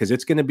on that? Because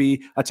it's going to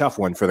be a tough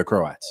one for the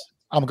Croats.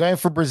 I'm going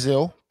for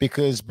Brazil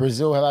because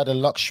Brazil have had the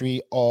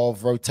luxury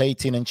of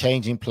rotating and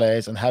changing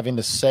players and having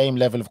the same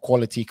level of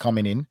quality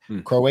coming in.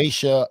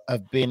 Croatia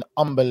have been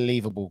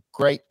unbelievable.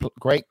 Great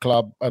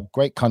club, a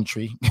great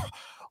country,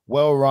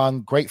 well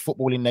run, great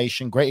footballing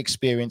nation, great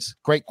experience,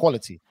 great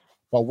quality.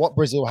 But what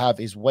Brazil have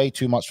is way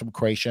too much from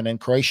Croatia. And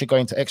Croatia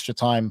going to extra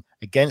time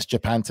against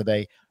Japan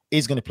today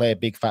is going to play a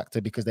big factor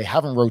because they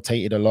haven't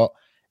rotated a lot.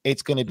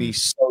 It's going to be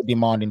so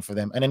demanding for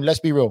them. And then let's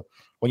be real.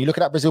 When you look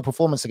at that Brazil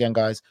performance again,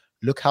 guys,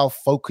 look how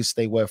focused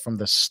they were from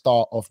the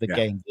start of the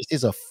game. This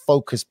is a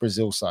focused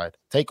Brazil side.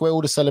 Take away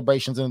all the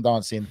celebrations and the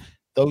dancing.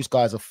 Those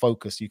guys are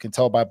focused. You can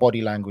tell by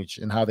body language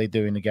and how they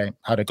do in the game,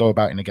 how they go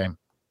about in the game.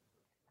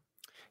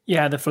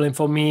 Yeah, definitely.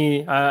 For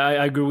me,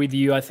 I agree with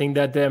you. I think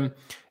that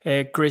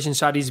Croatian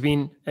side has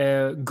been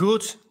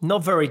good,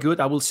 not very good.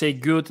 I will say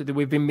good.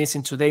 We've been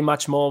missing today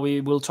much more.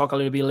 We will talk a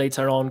little bit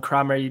later on.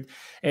 Kramer,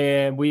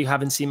 we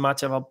haven't seen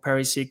much about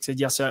Perisic,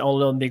 just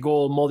only on the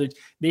goal. Modric,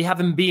 they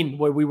haven't been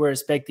where we were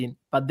expecting.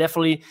 But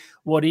definitely,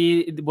 what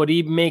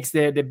he makes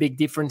the big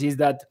difference is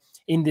that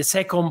in the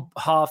second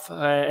half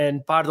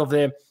and part of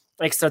the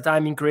extra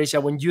time in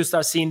Croatia, when you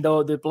start seeing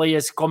the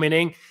players coming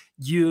in,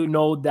 you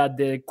know that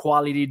the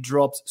quality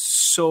drops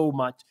so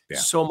much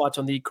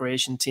on the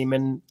Croatian team.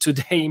 And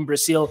today in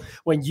Brazil,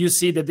 when you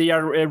see that they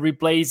are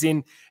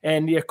replacing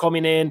and they're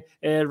coming in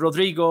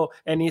Rodrigo,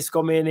 and he's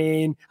coming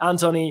in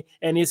Anthony,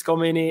 and he's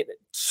coming in,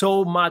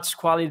 so much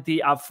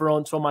quality up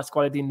front, so much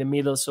quality in the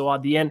middle. So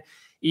at the end,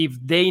 if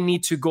they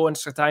need to go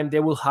extra time, they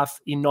will have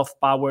enough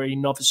power,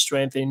 enough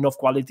strength, and enough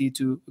quality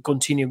to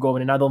continue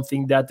going. And I don't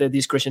think that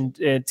this Croatian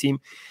team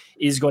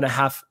is going to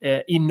have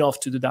enough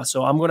to do that.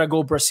 So I'm going to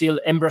go Brazil.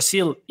 And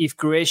Brazil, if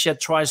Croatia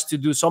tries to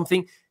do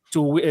something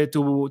to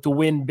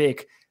win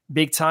big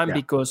time,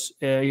 because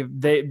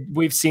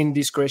we've seen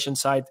this Croatian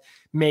side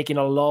making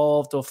a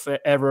lot of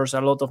errors,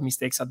 a lot of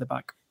mistakes at the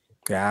back.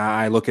 Yeah,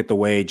 I look at the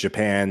way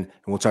Japan, and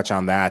we'll touch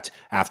on that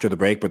after the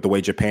break, but the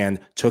way Japan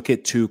took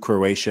it to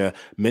Croatia,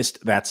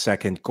 missed that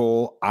second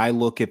goal. I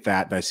look at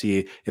that and I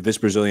see if this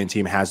Brazilian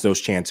team has those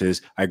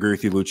chances, I agree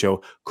with you,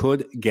 Lucho,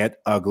 could get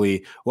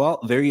ugly. Well,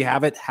 there you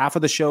have it. Half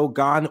of the show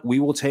gone. We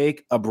will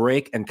take a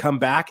break and come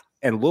back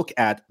and look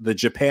at the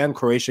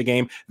Japan-Croatia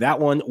game. That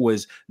one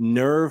was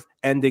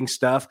nerve-ending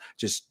stuff.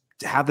 Just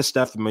have the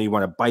stuff when you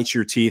want to bite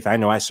your teeth. I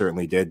know I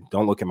certainly did.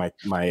 Don't look at my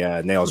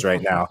nails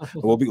right now.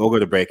 We'll go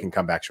to break and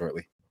come back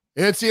shortly.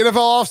 It's the NFL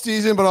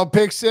offseason, but on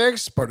Pick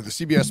Six, part of the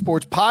CBS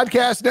Sports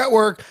Podcast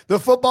Network, the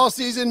football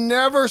season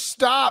never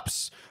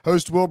stops.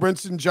 Host Will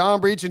Brinson, John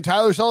Breach, and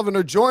Tyler Sullivan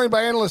are joined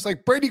by analysts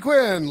like Brady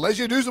Quinn,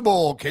 Lesia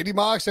Duzable, Katie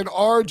Mox, and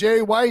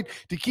RJ White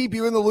to keep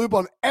you in the loop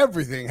on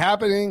everything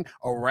happening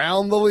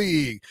around the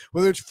league.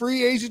 Whether it's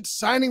free agents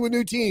signing with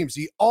new teams,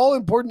 the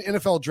all-important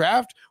NFL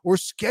draft, or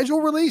schedule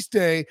release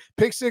day,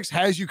 Pick Six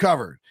has you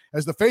covered.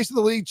 As the face of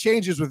the league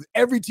changes with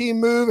every team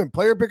move and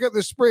player pickup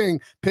this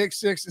spring, Pick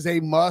Six is a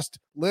must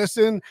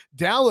listen.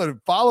 Download and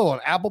follow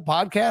on Apple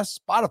Podcasts,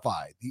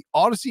 Spotify, the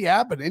Odyssey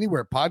app, and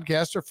anywhere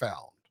podcasts are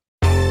found.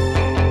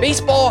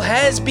 Baseball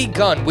has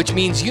begun, which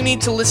means you need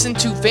to listen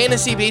to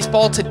Fantasy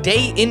Baseball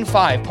Today in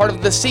 5, part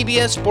of the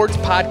CBS Sports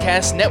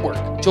Podcast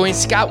Network. Join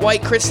Scott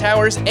White, Chris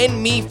Towers,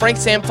 and me, Frank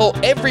Samfel,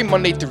 every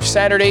Monday through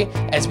Saturday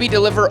as we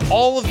deliver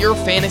all of your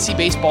fantasy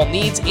baseball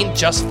needs in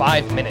just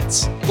 5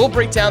 minutes. We'll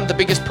break down the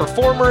biggest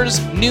performers,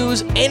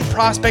 news, and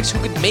prospects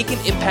who could make an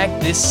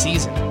impact this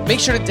season. Make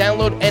sure to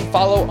download and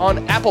follow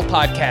on Apple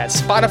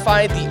Podcasts,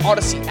 Spotify, the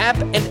Odyssey app,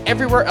 and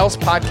everywhere else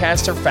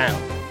podcasts are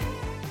found.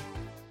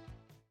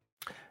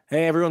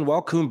 Hey everyone,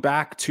 welcome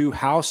back to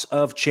House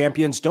of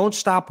Champions. Don't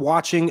stop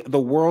watching the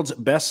world's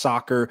best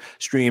soccer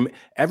stream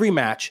every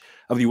match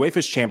of the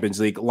UEFA's Champions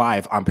League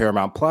live on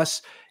Paramount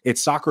Plus.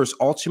 It's soccer's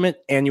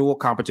ultimate annual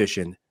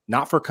competition,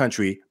 not for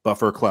country, but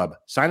for club.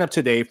 Sign up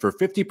today for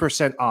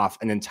 50% off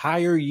an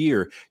entire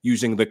year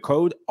using the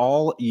code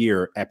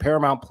ALLYEAR at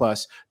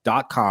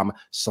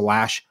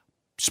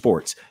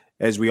ParamountPlus.com/sports.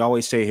 As we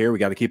always say here, we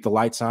got to keep the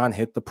lights on,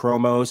 hit the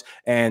promos.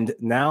 And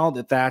now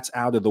that that's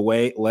out of the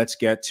way, let's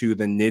get to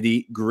the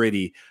nitty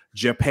gritty.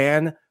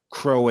 Japan,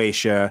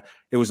 Croatia.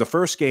 It was the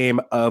first game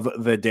of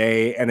the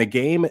day and a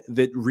game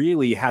that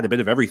really had a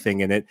bit of everything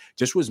in it,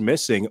 just was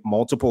missing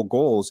multiple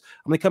goals.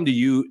 I'm going to come to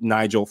you,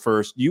 Nigel,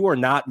 first. You are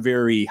not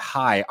very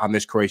high on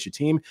this Croatia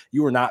team.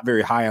 You are not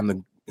very high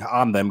on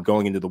them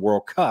going into the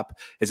World Cup.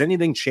 Has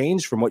anything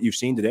changed from what you've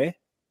seen today?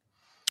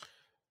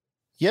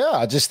 Yeah,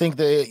 I just think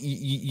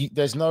that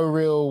there's no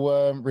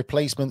real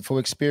replacement for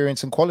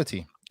experience and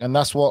quality. And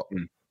that's what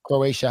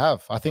Croatia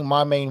have. I think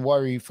my main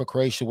worry for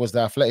Croatia was the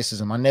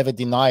athleticism. I never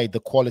denied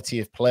the quality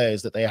of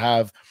players that they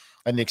have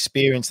and the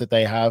experience that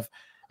they have.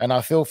 And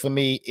I feel for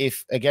me,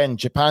 if, again,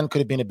 Japan could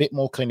have been a bit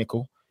more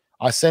clinical.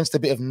 I sensed a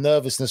bit of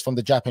nervousness from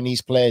the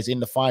Japanese players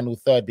in the final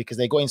third because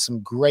they got in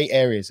some great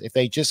areas. If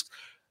they just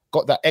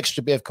got that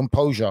extra bit of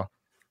composure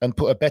and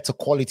put a better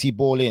quality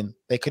ball in,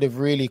 they could have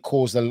really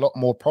caused a lot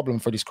more problem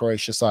for this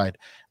Croatia side.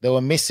 They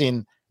were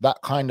missing that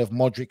kind of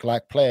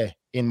Modric-like player,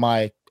 in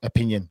my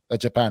opinion, of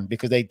Japan,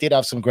 because they did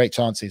have some great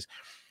chances.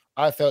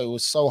 I felt it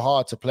was so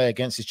hard to play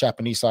against this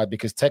Japanese side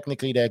because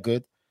technically they're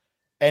good.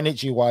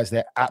 Energy-wise,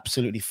 they're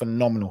absolutely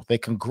phenomenal. They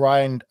can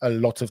grind a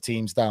lot of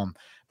teams down.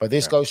 But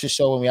this goes to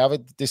show when we have a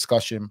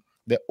discussion,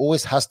 there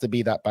always has to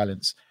be that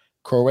balance.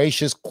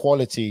 Croatia's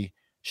quality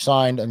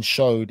shined and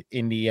showed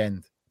in the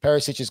end.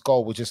 Perisic's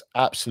goal was just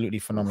absolutely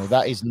phenomenal.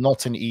 That is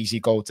not an easy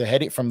goal. To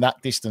head it from that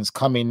distance,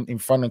 come in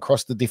front and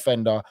cross the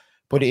defender,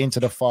 put it into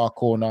the far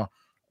corner.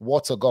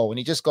 What a goal. And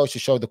it just goes to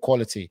show the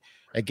quality.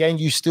 Again,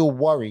 you still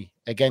worry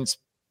against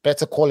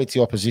better quality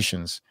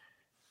oppositions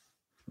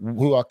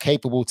who are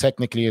capable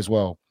technically as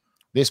well.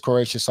 This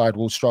Croatia side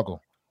will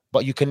struggle,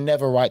 but you can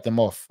never write them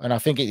off. And I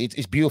think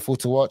it's beautiful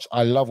to watch.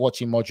 I love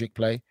watching Modric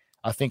play.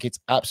 I think it's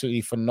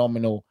absolutely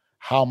phenomenal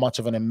how much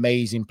of an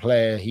amazing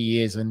player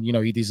he is. And,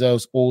 he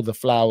deserves all the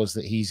flowers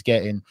that he's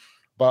getting.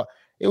 But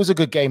it was a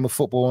good game of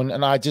football.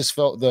 And I just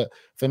felt that,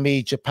 for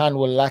me, Japan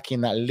were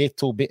lacking that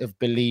little bit of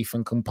belief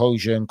and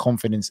composure and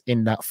confidence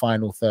in that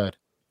final third.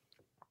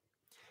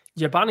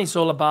 Japan is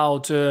all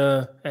about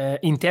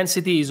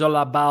intensity, is all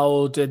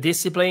about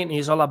discipline,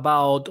 is all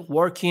about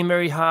working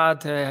very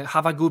hard,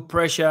 have a good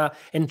pressure,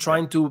 and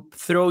trying to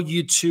throw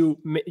you to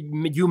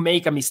you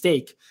make a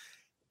mistake.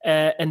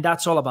 And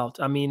that's all about.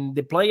 I mean,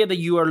 the player that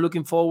you are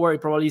looking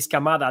forward probably is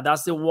Kamada.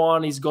 That's the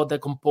one. He's got the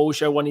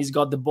composure when he's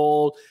got the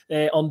ball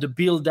on the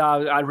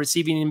build-up,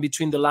 receiving in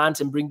between the lines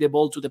and bring the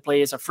ball to the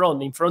players up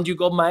front. In front, you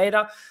got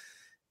Maeda.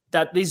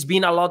 That there's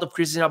been a lot of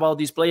criticism about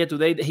this player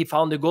today that he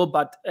found the goal,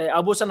 but I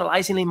was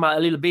analyzing him a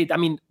little bit. I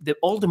mean,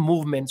 all the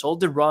movements, all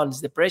the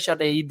runs, the pressure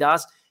that he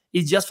does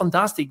is just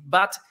fantastic,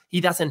 but he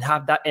doesn't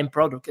have that end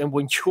product. And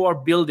when you are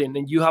building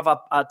and you have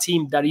a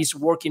team that is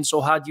working so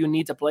hard, you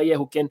need a player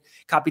who can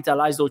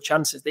capitalize those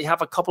chances. They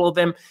have a couple of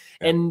them,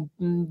 and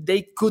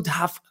they could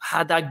have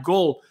had that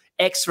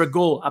extra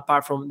goal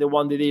apart from the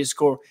one that they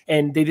scored,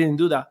 and they didn't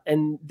do that.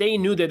 And they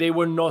knew that they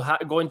were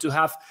not going to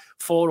have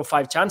 4 or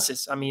 5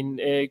 chances. I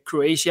mean,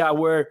 Croatia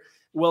were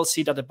well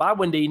set at the back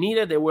when they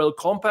needed. They were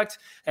compact,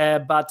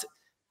 but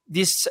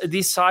this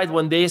side,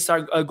 when they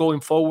start going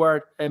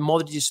forward,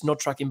 Modric is not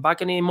tracking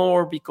back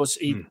anymore because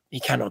he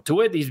cannot do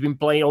it. He's been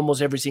playing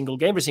almost every single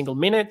game, every single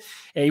minute.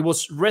 He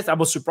was rested. I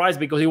was surprised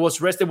because he was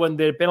rested when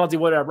the penalty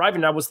were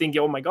arriving. I was thinking,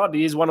 oh my God,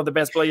 he is one of the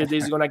best players.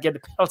 He's going to get the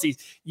penalties.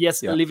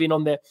 Yes, living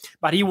on there.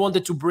 But he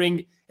wanted to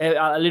bring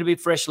a little bit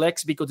fresh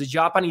legs because the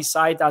Japanese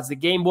side, as the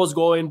game was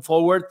going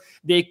forward,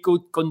 they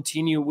could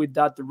continue with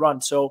that run.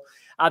 So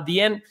at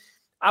the end,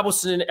 I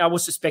was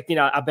expecting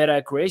a better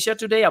Croatia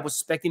today. I was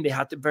expecting they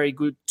had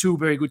two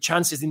very good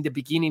chances in the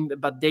beginning,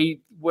 but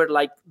they were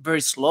like very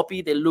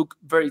sloppy. They looked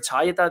very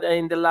tired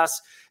in the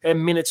last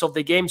minutes of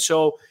the game.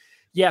 So,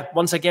 yeah,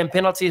 once again,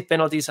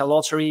 penalties are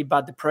lottery,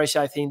 but the pressure,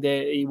 I think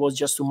it was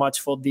just too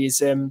much for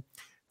this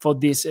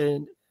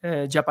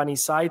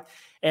Japanese side.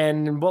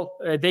 And well,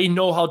 they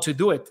know how to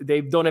do it.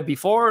 They've done it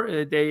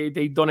before.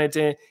 They've done it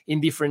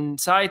in different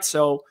sides.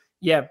 So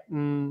yeah,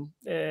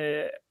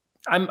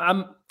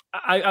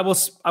 I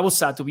was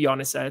sad, to be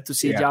honest, to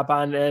see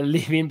Japan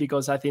leaving,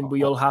 because I think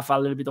we all have a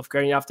little bit of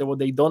caring after what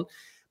they've done.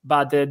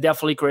 But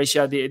definitely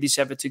Croatia, they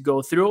deserve to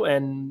go through,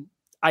 and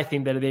I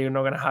think that they're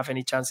not going to have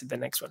any chance in the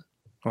next one.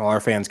 Well, our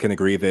fans can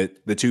agree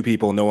that the two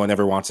people no one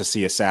ever wants to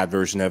see a sad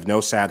version of. No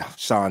sad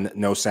Son,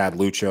 no sad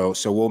Lucho.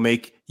 So we'll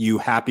make you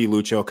happy,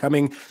 Lucho.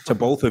 Coming to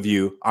both of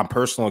you on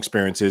personal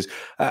experiences,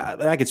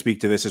 I could speak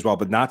to this as well,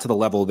 but not to the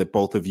level that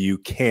both of you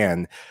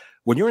can.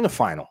 When you're in the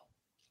final,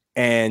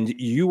 and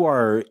you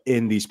are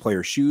in these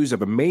players' shoes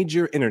of a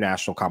major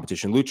international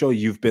competition. Lucho,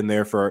 you've been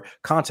there. For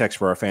context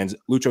for our fans.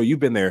 Lucho,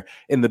 you've been there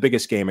in the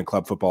biggest game in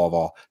club football of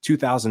all,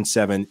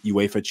 2007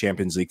 UEFA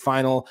Champions League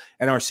final.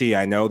 NRC,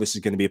 I know this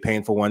is going to be a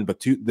painful one, but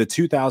the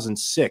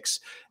 2006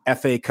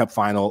 FA Cup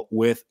final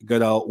with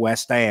good old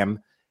West Ham.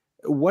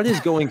 What is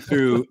going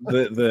through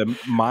the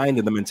mind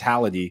and the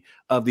mentality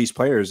of these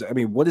players? I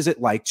mean, what is it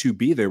like to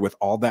be there with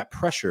all that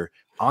pressure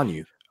on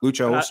you?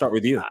 Lucho, we'll start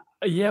with you.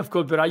 Yeah, of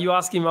course. But are you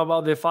asking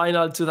about the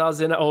final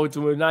 2000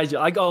 to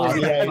Nigeria?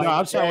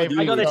 I'm sorry.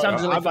 I got the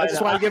Champions League final. I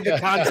just want to give the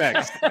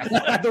context.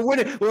 The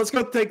winning. Well, let's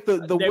go take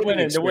the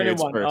winning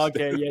one. First.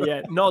 Okay,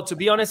 yeah. No, to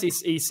be honest,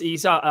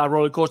 it's a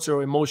roller coaster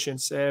of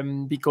emotions.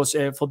 Because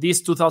for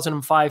this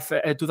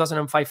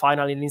 2005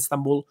 final in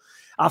Istanbul,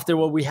 after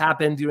what we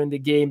happened during the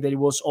game, that it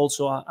was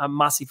also a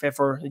massive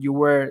effort. You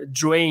were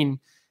drained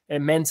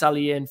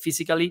mentally and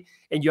physically,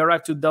 and you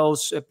arrived to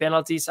those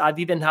penalties. I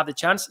didn't have the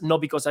chance, not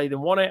because I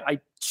didn't want it. I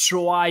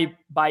tried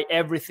by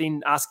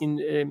everything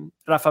asking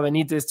Rafa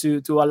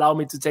Benitez to allow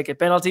me to take a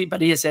penalty,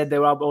 but he said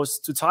that I was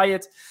too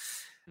tired.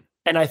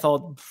 And I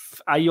thought,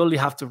 I only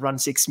have to run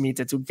 6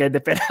 meters to get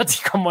the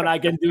penalty. Come on, I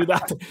can do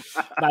that.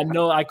 But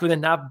no, I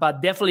couldn't have.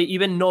 But definitely,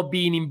 even not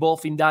being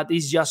involved in that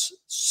is just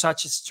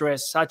such a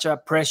stress, such a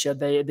pressure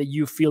that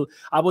you feel.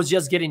 I was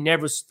just getting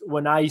nervous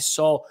when I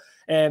saw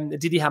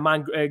Didi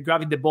Hamann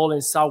grabbing the ball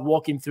and start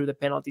walking through the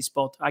penalty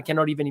spot. I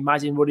cannot even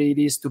imagine what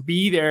it is to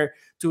be there,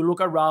 to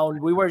look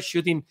around. We were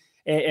shooting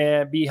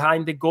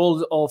behind the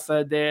goal of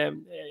the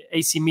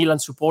AC Milan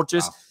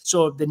supporters. Wow.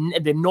 So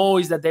the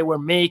noise that they were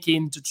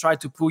making to try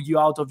to pull you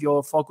out of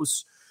your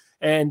focus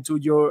and to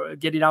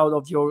get it out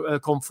of your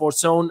comfort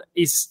zone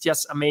is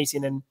just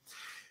amazing. And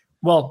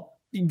well,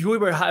 we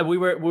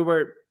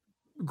were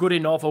good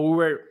enough, or we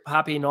were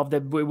happy enough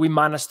that we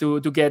managed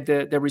to get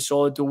the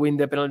result, to win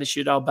the penalty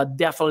shootout. But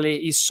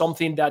definitely is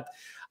something that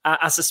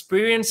as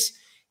experience,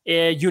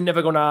 you're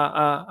never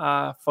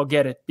gonna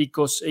forget it,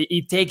 because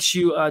it takes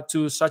you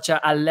to such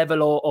a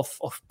level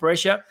of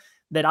pressure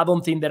that I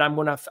don't think that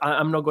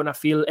I'm not gonna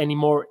feel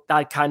anymore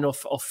that kind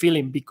of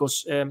feeling,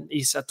 because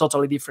it's a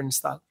totally different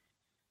style.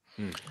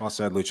 Well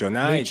said, Lucho.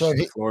 Nice.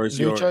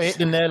 Lucho hit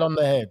the nail on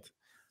the head.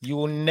 You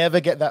will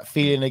never get that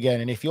feeling again.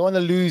 And if you're on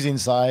the losing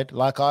side,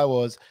 like I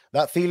was,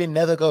 that feeling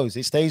never goes.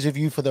 It stays with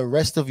you for the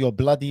rest of your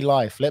bloody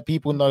life. Let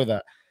people know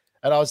that.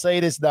 And I'll say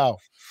this now,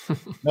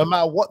 no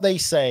matter what they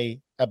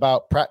say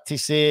about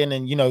practicing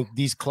and,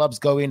 these clubs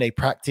go in, they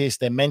practice,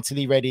 they're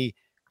mentally ready.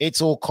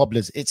 It's all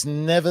cobblers. It's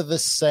never the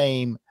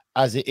same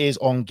as it is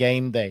on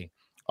game day.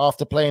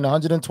 After playing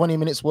 120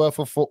 minutes worth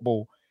of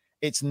football,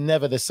 it's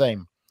never the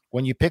same.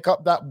 When you pick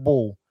up that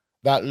ball,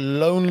 that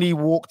lonely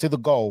walk to the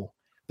goal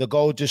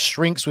just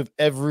shrinks with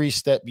every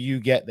step you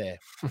get there.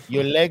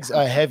 Your legs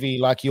are heavy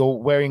like you're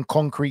wearing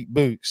concrete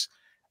boots.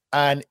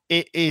 And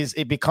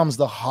it becomes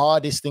the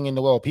hardest thing in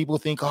the world. People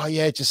think, oh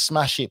yeah, just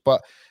smash it.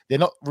 But they're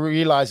not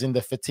realizing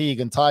the fatigue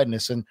and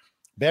tiredness. And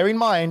bear in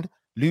mind,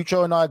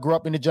 Lucho and I grew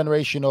up in a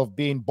generation of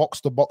being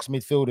box-to-box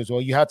midfielders, where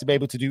you had to be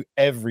able to do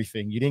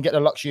everything. You didn't get the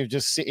luxury of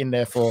just sitting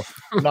there for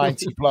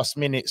 90 plus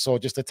minutes or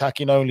just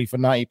attacking only for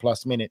 90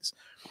 plus minutes.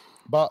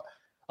 But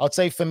I'd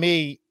say for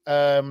me,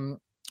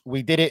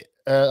 we did it.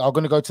 I'm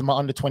going to go to my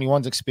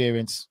under-21s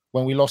experience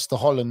when we lost to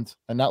Holland.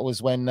 And that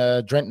was when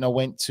Drentner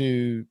went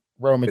to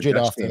Real Madrid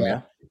after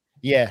that.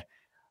 Yeah.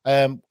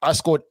 I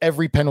scored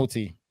every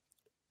penalty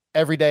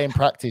every day in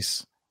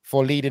practice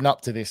for leading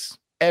up to this.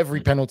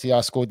 Every penalty I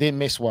scored, didn't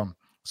miss one.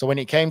 So when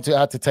it came to I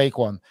had to take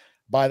one,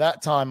 by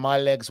that time, my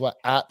legs were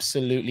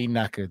absolutely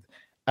knackered.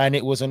 And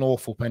it was an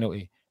awful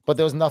penalty. But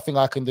there was nothing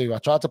I can do. I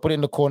tried to put it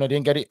in the corner,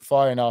 didn't get it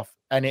far enough,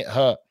 and it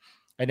hurt.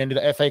 And then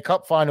the FA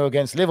Cup final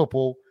against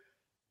Liverpool,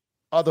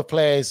 other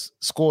players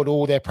scored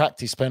all their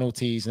practice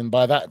penalties. And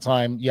by that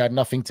time, you had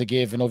nothing to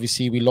give. And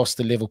obviously, we lost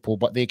to Liverpool.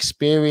 But the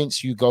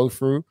experience you go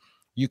through,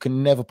 you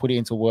can never put it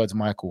into words,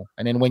 Michael.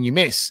 And then when you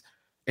miss,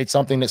 it's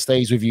something that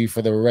stays with you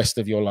for the rest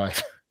of your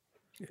life.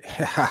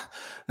 Yeah.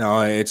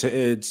 No, it's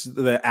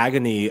the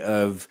agony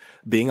of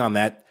being on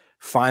that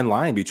fine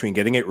line between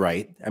getting it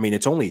right. I mean,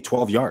 it's only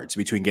 12 yards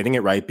between getting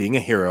it right, being a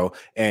hero,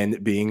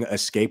 and being a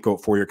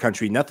scapegoat for your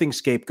country. Nothing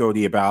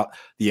scapegoaty about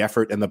the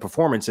effort and the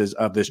performances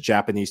of this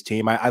Japanese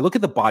team. I look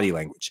at the body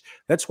language.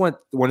 That's one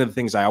of the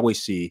things I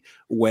always see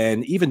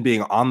when even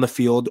being on the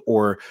field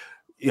or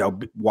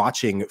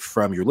watching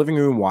from your living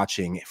room,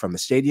 watching from the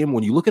stadium.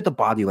 When you look at the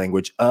body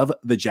language of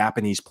the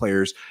Japanese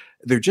players,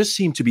 there just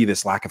seemed to be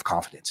this lack of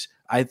confidence.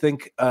 I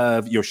think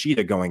of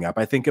Yoshida going up.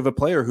 I think of a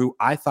player who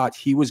I thought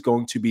he was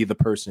going to be the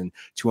person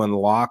to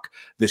unlock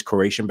this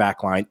Croatian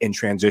backline in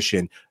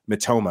transition,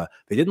 Mitoma.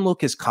 They didn't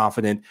look as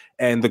confident,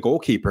 and the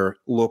goalkeeper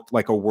looked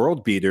like a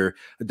world beater,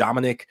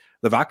 Dominik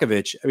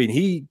Livakovic. I mean,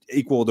 he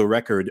equaled a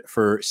record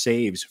for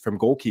saves from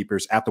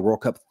goalkeepers at the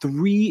World Cup.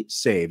 3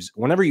 saves.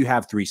 Whenever you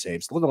have 3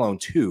 saves, let alone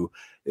 2,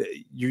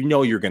 you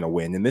know you're going to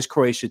win. And this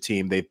Croatia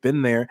team, they've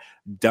been there,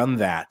 done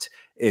that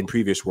in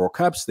previous World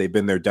Cups. They've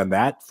been there, done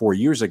that 4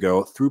 years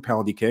ago through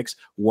penalty kicks.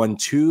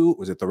 1-2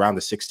 was at the round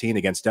of 16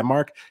 against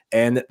Denmark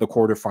and the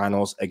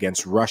quarterfinals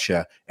against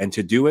Russia. And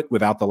to do it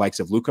without the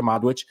likes of Luka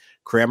Modric,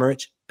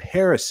 Kramaric,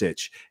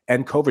 Perisic,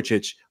 and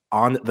Kovacic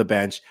on the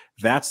bench,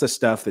 that's the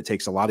stuff that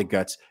takes a lot of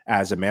guts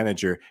as a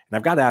manager. And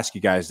I've got to ask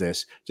you guys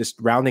this, just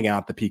rounding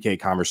out the PK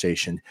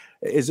conversation.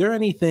 Is there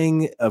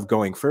anything of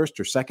going first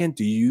or second?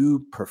 Do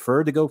you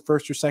prefer to go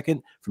first or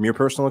second from your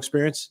personal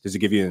experience? Does it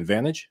give you an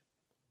advantage?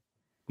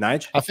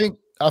 Nige?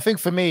 I think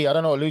for me, I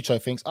don't know what Lucho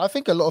thinks. I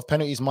think a lot of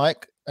penalties,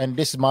 Mike, and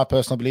this is my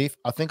personal belief,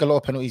 I think a lot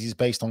of penalties is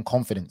based on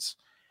confidence.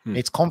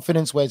 It's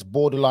confidence where it's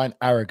borderline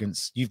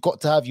arrogance. You've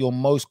got to have your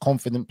most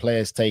confident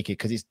players take it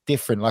because it's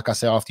different, like I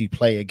say, after you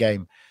play a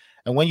game.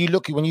 And when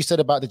you said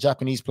about the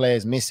Japanese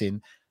players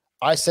missing,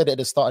 I said at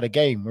the start of the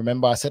game,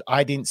 remember, I said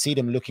I didn't see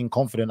them looking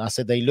confident. I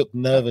said they looked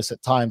nervous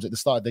at times at the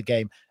start of the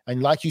game.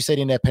 And like you said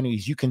in their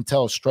penalties, you can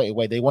tell straight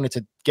away they wanted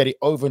to get it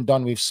over and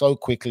done with so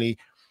quickly.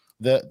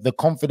 The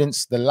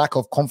confidence, the lack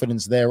of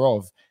confidence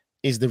thereof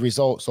is the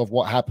results of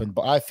what happened.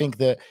 But I think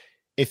that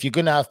if you're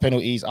going to have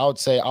penalties, I would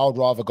say I would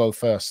rather go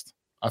first.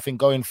 I think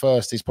going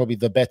first is probably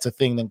the better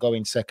thing than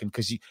going second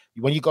because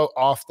when you go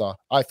after,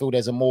 I feel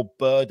there's a more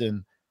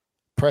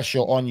pressure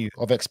on you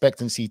of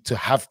expectancy to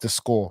have to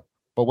score.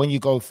 But when you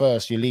go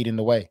first, you're leading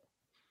the way.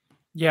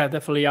 Yeah,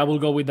 definitely. I will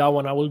go with that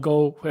one. I will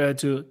go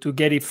to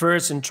get it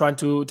first and trying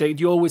to take.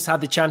 You always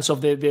have the chance of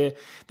the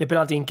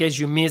penalty in case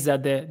you miss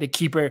that the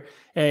keeper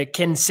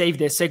can save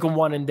the second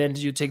one and then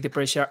you take the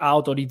pressure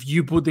out. Or if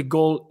you put the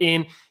goal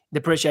in, the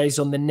pressure is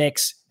on the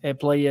next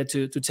player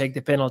to take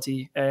the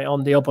penalty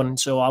on the opponent.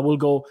 So I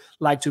will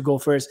like to go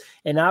first.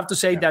 And I have to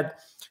say that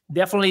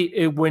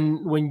definitely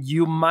when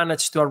you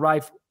manage to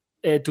arrive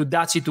to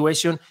that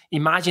situation,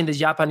 imagine the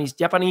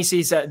Japanese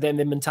is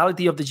the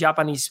mentality of the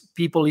Japanese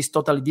people is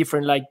totally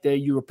different, like the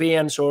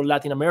Europeans or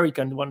Latin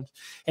American ones,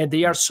 and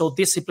they are so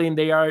disciplined,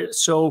 they are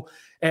so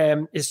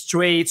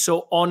straight,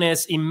 so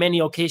honest in many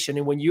occasions.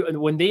 And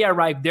when they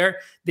arrive there,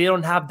 they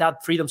don't have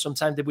that freedom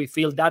sometimes that we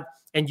feel that.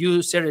 And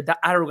you said it, that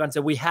arrogance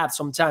that we have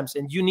sometimes,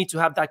 and you need to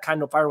have that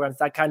kind of arrogance,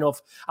 that kind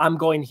of I'm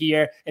going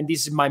here and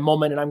this is my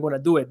moment and I'm going to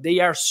do it. They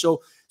are so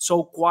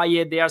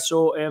quiet. They are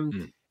so.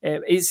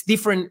 It's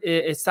different.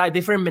 It's a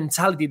different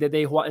mentality that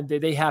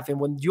they have, and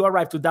when you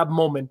arrive to that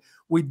moment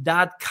with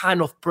that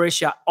kind of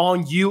pressure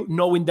on you,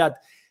 knowing that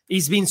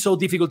it's been so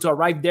difficult to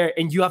arrive there,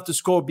 and you have to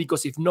score,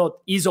 because if not,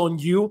 it's on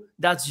you.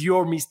 That's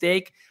your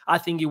mistake. I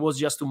think it was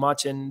just too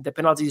much. And the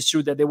penalties, is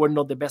true that they were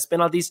not the best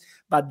penalties,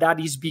 but that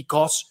is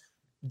because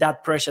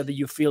that pressure that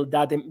you feel,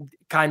 that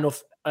kind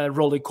of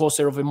roller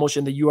coaster of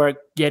emotion that you are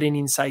getting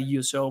inside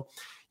you. So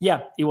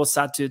yeah, it was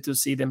sad to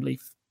see them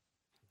leave.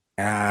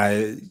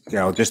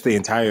 Just the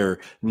entire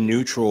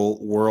neutral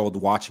world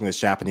watching this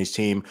Japanese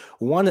team,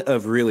 one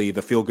of really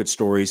the feel-good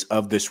stories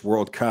of this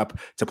World Cup,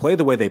 to play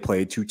the way they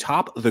played, to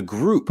top the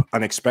group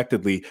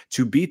unexpectedly,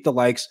 to beat the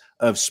likes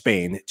of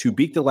Spain, to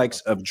beat the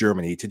likes of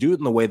Germany, to do it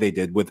in the way they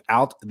did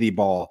without the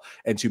ball,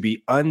 and to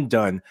be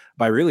undone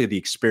by really the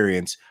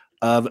experience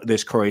of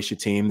this Croatia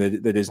team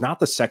that is not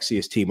the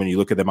sexiest team when you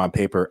look at them on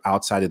paper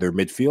outside of their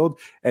midfield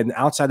and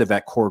outside of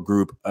that core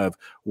group of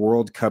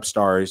World Cup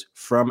stars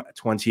from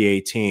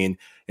 2018.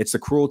 It's the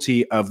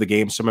cruelty of the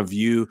game. Some of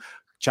you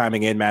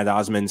chiming in, Matt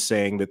Osmond,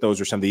 saying that those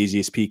are some of the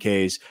easiest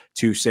PKs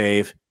to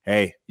save.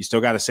 Hey, you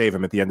still got to save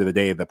them at the end of the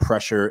day. The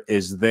pressure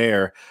is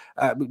there.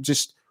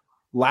 Just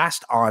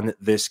last on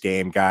this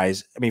game,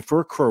 guys. I mean,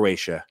 for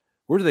Croatia,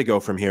 where do they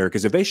go from here?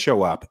 Because if they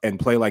show up and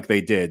play like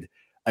they did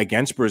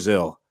against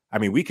Brazil, I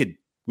mean, we could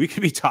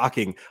be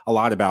talking a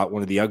lot about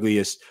one of the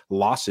ugliest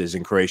losses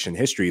in Croatian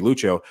history.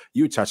 Lucho,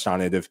 you touched on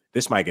it. If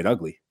this might get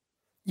ugly.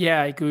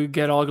 Yeah, it could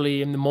get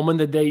ugly in the moment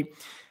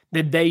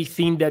that they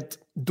think that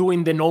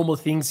doing the normal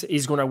things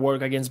is going to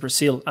work against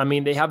Brazil. I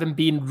mean, they haven't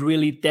been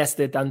really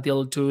tested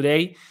until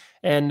today.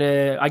 And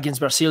against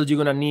Brazil,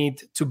 you're going to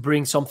need to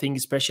bring something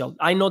special.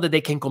 I know that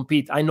they can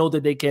compete. I know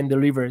that they can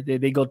deliver.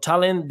 They got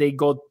talent. They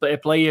got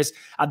players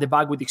at the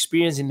back with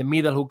experience, in the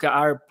middle who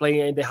are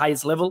playing at the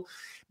highest level.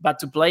 But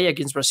to play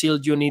against Brazil,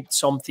 you need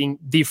something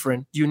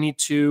different. You need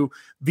to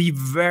be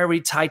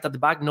very tight at the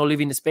back, not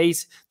leaving the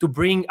space, to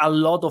bring a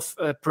lot of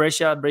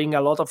pressure, bring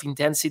a lot of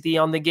intensity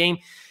on the game.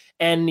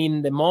 And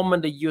in the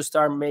moment that you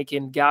start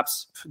making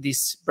gaps,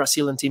 this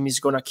Brazilian team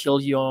is going to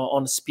kill you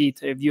on speed.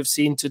 If you've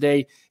seen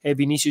today,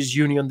 Vinicius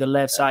Junior on the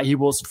left side, he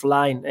was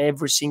flying.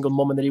 Every single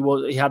moment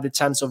that he had the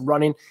chance of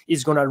running,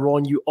 he's going to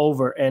run you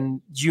over.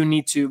 And you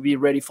need to be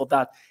ready for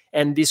that.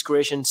 And this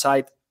Croatian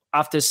side,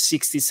 after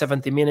 60,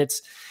 70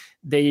 minutes,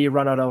 they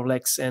run out of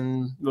legs.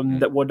 And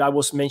what I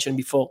was mentioned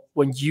before,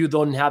 when you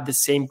don't have the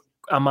same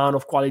amount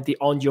of quality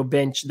on your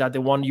bench that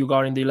the one you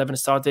got in the 11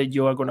 started,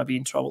 you are going to be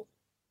in trouble.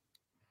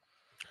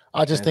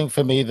 I just think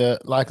for me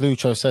that, like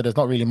Lucho said, there's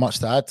not really much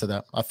to add to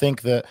that. I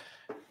think that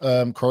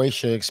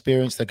Croatia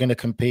experience, they're going to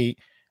compete.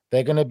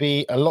 They're going to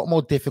be a lot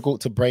more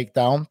difficult to break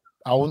down.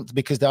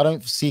 Because I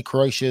don't see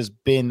Croatia as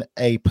being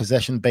a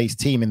possession-based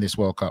team in this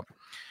World Cup.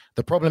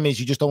 The problem is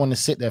you just don't want to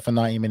sit there for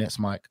 90 minutes,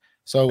 Mike.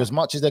 So as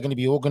much as they're going to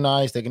be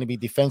organized, they're going to be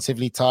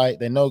defensively tight.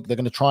 They know they're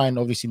going to try and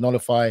obviously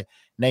nullify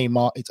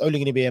Neymar. It's only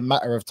going to be a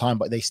matter of time,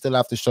 but they still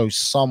have to show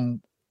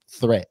some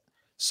threat,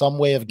 some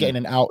way of getting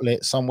an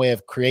outlet, some way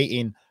of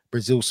creating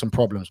Brazil some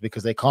problems,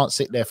 because they can't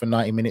sit there for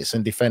 90 minutes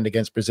and defend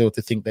against Brazil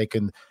to think they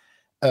can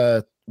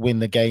win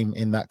the game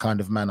in that kind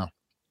of manner.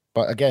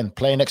 But again,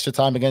 playing extra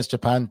time against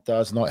Japan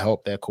does not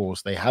help their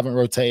cause. They haven't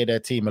rotated their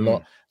team a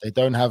lot. They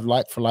don't have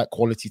like-for-like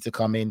quality to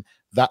come in.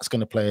 That's going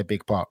to play a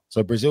big part.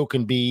 So Brazil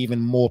can be even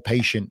more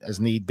patient as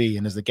need be.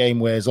 And as the game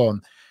wears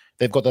on,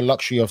 they've got the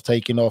luxury of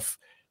taking off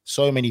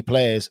so many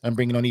players and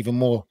bringing on even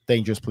more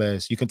dangerous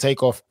players. You can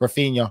take off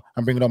Rafinha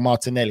and bring on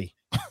Martinelli,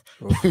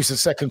 who's the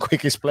second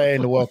quickest player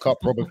in the World Cup,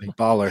 probably.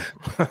 Baller.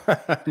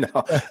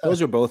 No,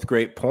 those are both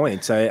great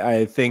points.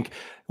 I think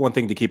one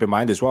thing to keep in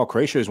mind as well,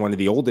 Croatia is one of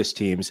the oldest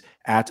teams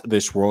at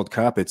this World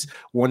Cup. It's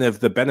one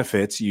of the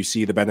benefits. You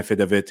see the benefit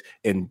of it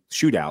in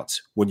shootouts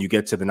when you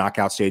get to the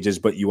knockout stages,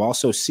 but you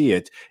also see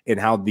it in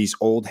how these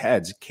old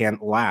heads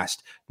can't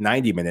last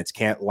 90 minutes,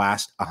 can't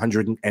last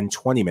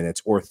 120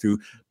 minutes, or through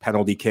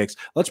penalty kicks.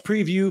 Let's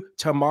preview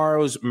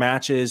tomorrow's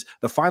matches,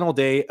 the final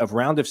day of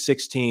round of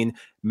 16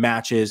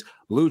 matches.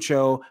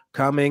 Lucho,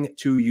 coming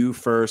to you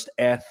first.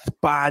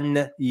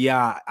 España.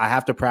 I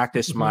have to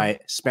practice my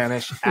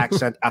Spanish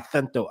accent.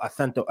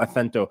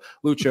 Acento.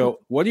 Lucho,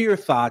 what are your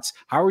thoughts?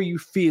 How are you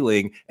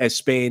feeling as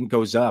Spain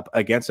goes up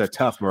against a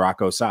tough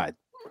Morocco side?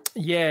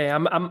 Yeah,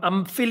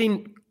 I'm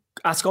feeling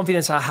as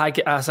confident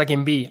as I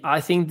can be. I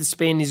think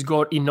Spain has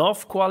got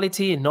enough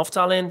quality, enough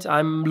talent.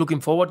 I'm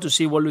looking forward to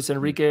see what Luis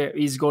Enrique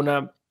is going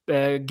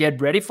to get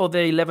ready for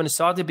the 11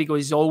 starter, because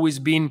he's always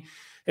been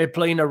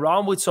playing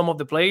around with some of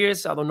the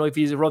players. I don't know if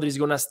Rodri is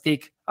going to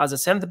stick as a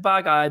center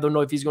back. I don't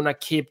know if he's going to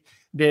keep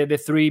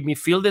the three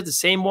midfielders, the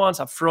same ones.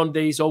 Up front,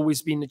 there's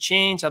always been a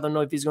change. I don't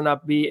know if it's going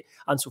to be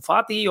Ansu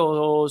Fati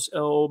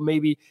or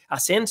maybe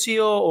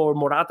Asensio, or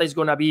Morata is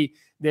going to be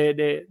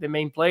the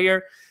main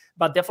player.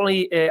 But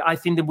definitely, I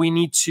think that we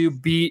need to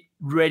be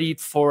ready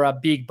for a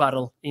big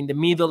battle. In the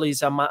middle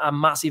is a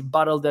massive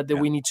battle that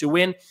we need to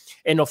win.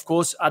 And of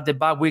course, at the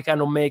back, we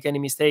cannot make any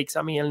mistakes.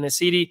 I mean, El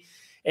Nesiri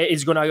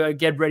is going to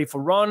get ready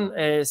for run.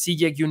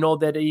 Sijek, you know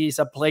that he is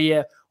a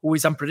player who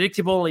is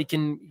unpredictable. He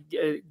can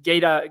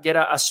get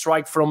a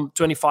strike from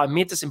 25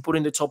 meters and put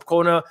in the top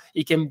corner.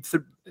 He can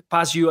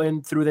pass you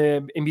in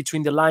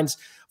between the lines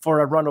for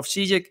a run of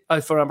Sijek,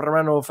 for a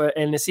run of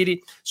El Nesiri.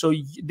 So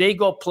they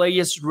got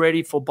players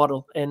ready for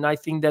battle, and I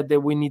think that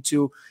we need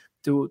to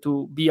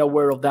be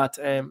aware of that.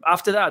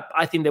 After that,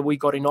 I think that we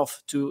got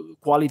enough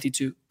quality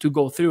to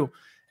go through.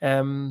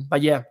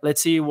 But yeah,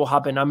 let's see what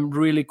happens. I'm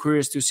really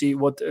curious to see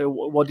what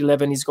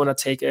 11 is going to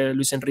take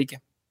Luis Enrique.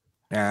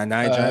 Yeah,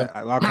 Nigel,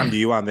 I'll come to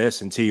you on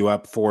this and tee you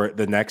up for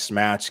the next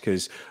match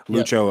because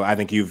Lucho, I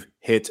think you've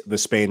hit the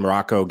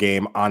Spain-Morocco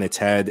game on its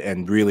head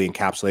and really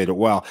encapsulated it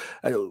well.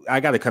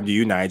 I got to come to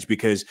you, Nigel,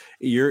 because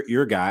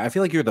you're a guy. I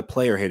feel like you're the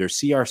player hater,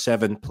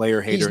 CR7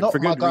 player hater. He's not for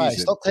my good guy.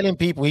 reason. Stop telling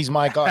people he's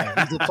my guy.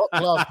 He's a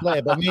top-class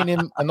player, but me and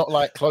him are not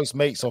like close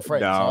mates or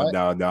friends.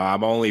 No.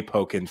 I'm only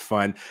poking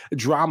fun.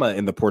 Drama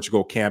in the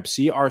Portugal camp.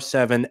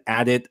 CR7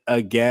 at it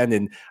again,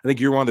 and I think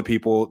you're one of the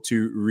people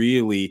to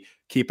really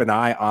keep an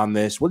eye on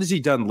this. What has he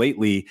done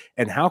lately,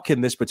 and how can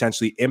this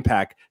potentially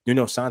impact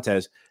Nuno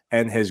Santos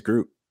and his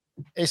group?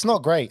 It's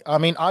not great. I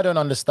mean, I don't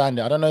understand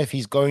it. I don't know if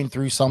he's going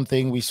through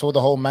something. We saw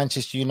the whole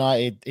Manchester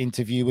United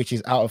interview, which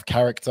is out of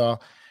character.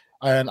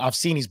 And I've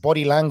seen his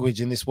body language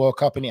in this World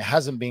Cup, and it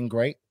hasn't been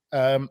great.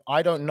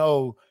 I don't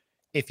know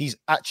if he's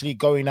actually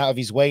going out of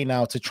his way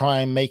now to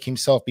try and make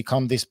himself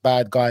become this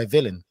bad guy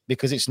villain,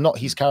 because it's not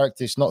his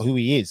character. It's not who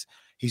he is.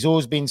 He's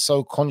always been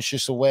so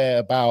conscious, aware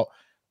about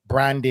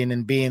branding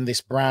and being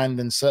this brand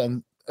and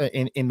certain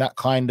in that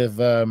kind of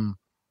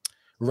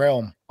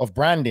realm of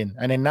branding,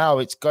 and then now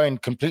it's going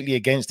completely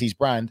against his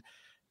brand.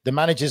 The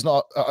manager's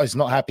is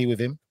not happy with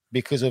him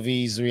because of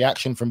his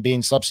reaction from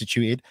being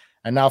substituted,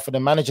 and now for the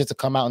manager to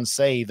come out and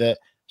say that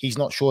he's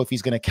not sure if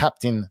he's going to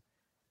captain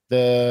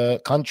the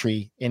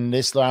country in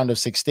this round of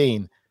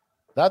 16,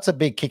 that's a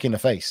big kick in the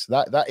face.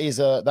 That is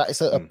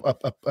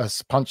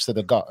a punch to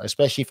the gut,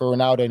 especially for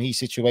Ronaldo in his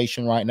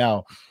situation right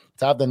now.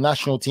 To have the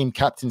national team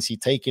captaincy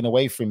taken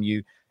away from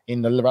you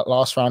in the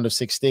last round of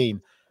 16,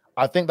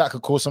 I think that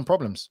could cause some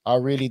problems. I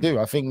really do.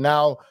 I think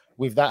now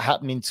with that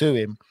happening to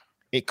him,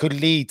 it could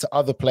lead to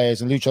other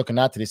players, and Lucho can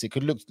add to this, it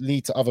could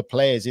lead to other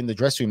players in the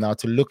dressing room now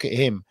to look at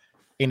him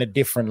in a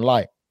different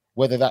light.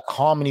 Whether that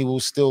harmony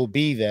will still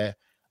be there,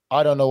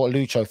 I don't know what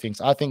Lucho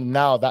thinks. I think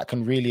now that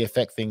can really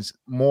affect things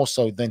more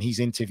so than his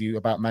interview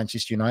about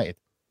Manchester United.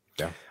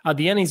 Yeah. At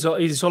the end,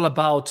 it's all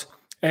about,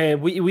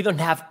 we don't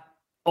have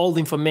all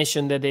the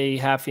information that they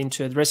have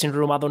into the dressing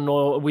room. I don't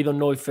know. We don't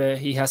know if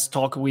he has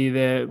talked with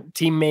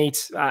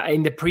teammates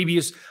in the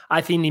previous. I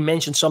think he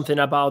mentioned something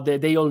about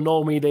they all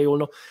know me. They all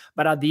know.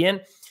 But at the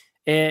end,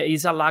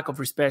 it's a lack of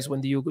respect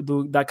when you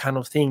do that kind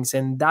of things.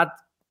 And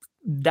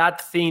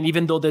that thing,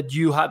 even though that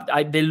you have,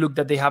 they look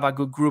that they have a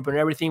good group and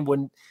everything,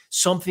 when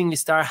something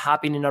starts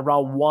happening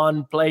around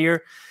one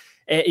player,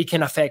 it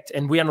can affect.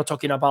 And we are not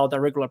talking about a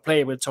regular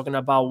player. We're talking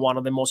about one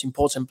of the most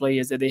important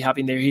players that they have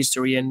in their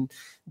history. And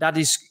that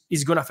is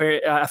going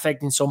to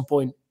affect in some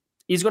point.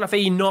 It's going to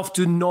affect enough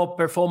to not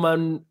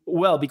perform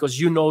well, because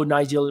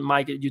Nigel,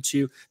 Mike, you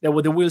too, that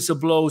when the whistle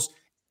blows,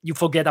 you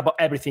forget about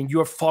everything.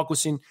 You're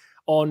focusing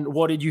on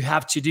what you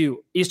have to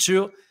do. It's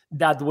true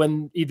that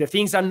if the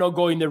things are not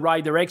going the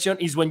right direction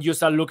is when you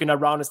start looking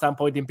around and start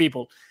pointing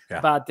people.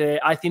 Yeah. But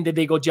I think that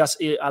they got just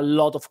a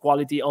lot of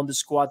quality on the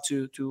squad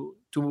to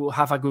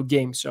have a good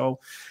game. So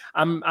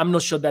I'm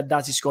not sure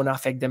that is going to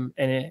affect them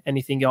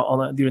anything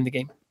during the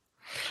game.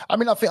 I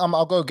mean, I think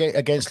I'll go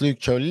against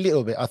Lucho a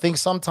little bit. I think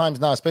sometimes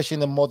now, especially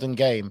in the modern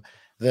game,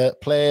 the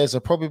players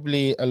are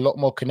probably a lot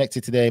more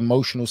connected to their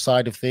emotional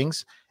side of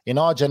things. In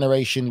our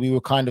generation, we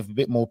were kind of a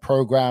bit more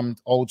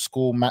programmed, old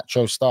school,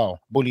 macho style,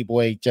 bully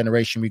boy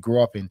generation we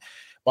grew up in.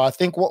 But I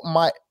think what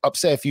might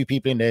upset a few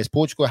people in there is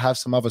Portugal have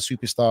some other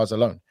superstars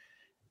alone.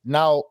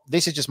 Now,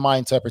 this is just my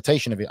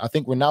interpretation of it. I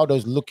think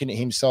Ronaldo's looking at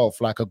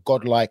himself like a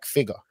godlike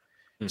figure.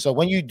 So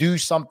when you do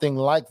something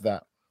like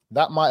that,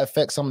 that might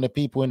affect some of the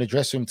people in the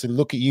dressing room to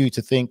look at you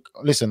to think,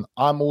 listen,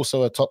 I'm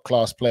also a top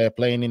class player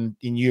playing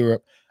in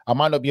Europe. I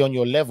might not be on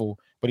your level,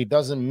 but it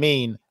doesn't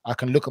mean I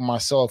can look at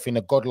myself in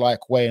a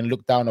godlike way and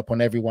look down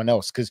upon everyone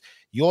else, because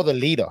you're the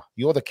leader,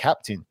 you're the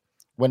captain.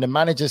 When the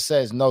manager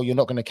says, no, you're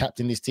not going to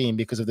captain this team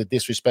because of the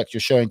disrespect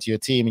you're showing to your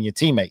team and your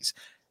teammates,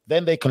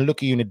 then they can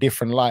look at you in a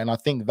different light. And I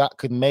think that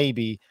could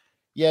maybe,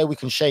 we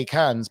can shake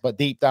hands, but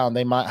deep down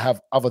they might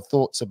have other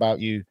thoughts about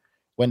you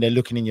when they're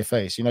looking in your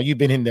face. You've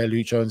been in there,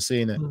 Lucho, and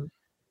seen it.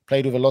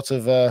 Played with a lot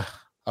of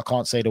I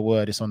can't say the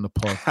word, it's on the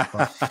pod.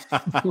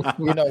 But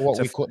you know what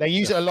we call. They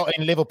use it a lot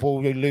in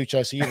Liverpool with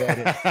Lucho, so you've heard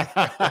it.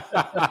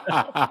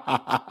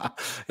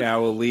 Yeah,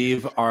 we'll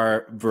leave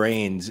our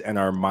brains and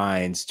our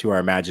minds to our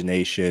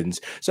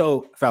imaginations.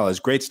 So, fellas,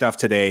 great stuff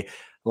today.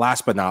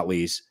 Last but not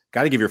least,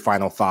 got to give your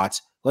final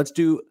thoughts. Let's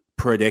do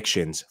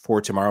predictions for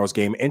tomorrow's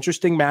game.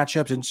 Interesting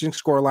matchups, interesting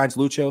scorelines.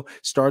 Lucho,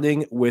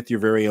 starting with your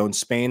very own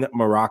Spain,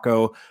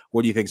 Morocco.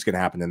 What do you think is going to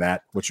happen in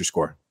that? What's your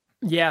score?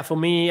 Yeah, for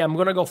me, I'm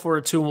going to go for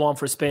a 2-1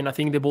 for Spain. I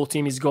think the both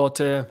team has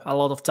got a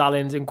lot of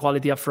talent and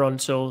quality up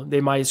front, so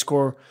they might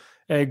score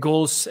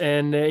goals.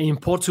 And in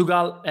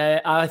Portugal,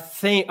 I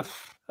think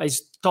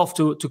it's tough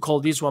to call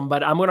this one,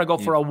 but I'm going to go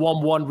for a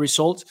 1-1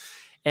 result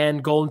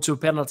and go into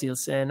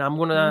penalties. And I'm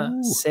going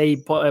to say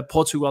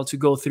Portugal to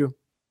go through.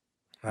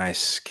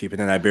 Nice. Keeping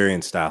it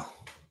Iberian style.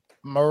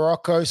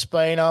 Morocco,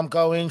 Spain. I'm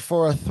going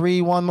for a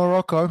 3-1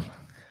 Morocco.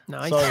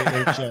 Nice. Sorry,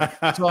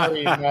 Lucha.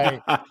 Sorry,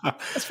 mate.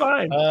 That's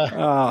fine.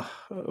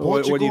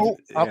 Portugal.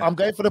 I'm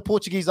going for the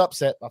Portuguese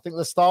upset. I think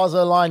the stars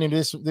are aligning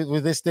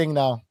with this thing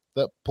now.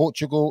 That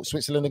Portugal,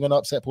 Switzerland are going to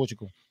upset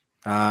Portugal.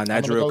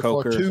 Nigel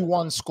Coker.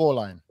 2-1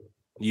 scoreline.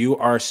 You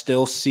are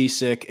still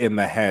seasick in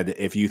the head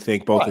if you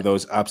think both of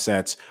those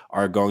upsets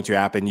are going to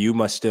happen. You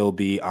must still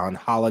be on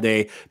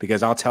holiday,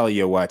 because I'll tell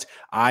you what,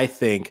 I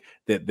think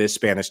that this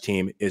Spanish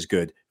team is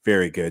good,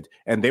 very good.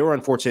 And they were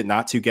unfortunate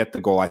not to get the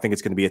goal. I think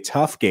it's going to be a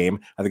tough game.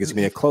 I think it's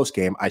going to be a close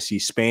game. I see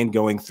Spain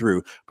going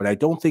through, but I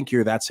don't think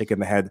you're that sick in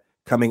the head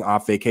coming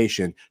off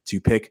vacation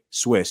to pick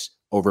Swiss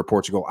over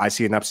Portugal. I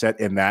see an upset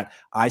in that.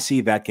 I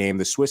see that game.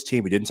 The Swiss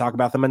team, we didn't talk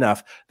about them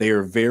enough. They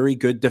are very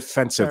good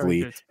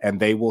defensively, and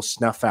they will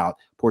snuff out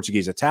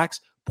Portuguese attacks.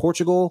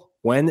 Portugal,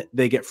 when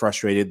they get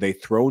frustrated, they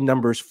throw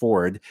numbers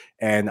forward,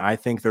 and I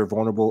think they're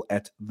vulnerable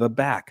at the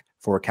back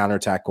for a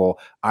counterattack goal.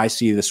 I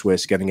see the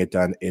Swiss getting it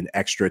done in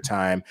extra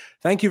time.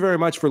 Thank you very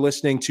much for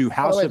listening to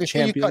House of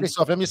Champions. You cut this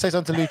off, let me say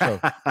something to Lucho.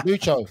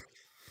 Lucho,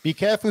 be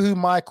careful who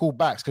Michael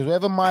backs, because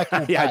whoever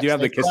Michael backs, I do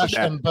have the kiss of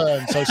death and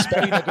burn. So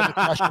Spain are going to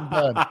crash and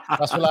burn.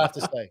 That's what I have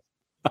to say.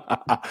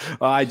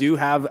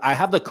 I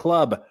have the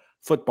club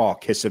football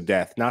kiss of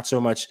death, not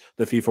so much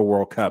the FIFA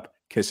World Cup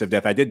kiss of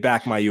death. I did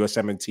back my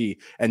USMNT,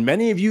 and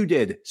many of you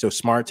did. So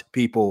smart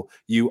people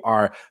you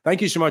are.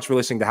 Thank you so much for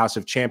listening to House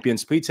of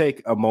Champions. Please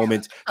take a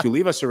moment to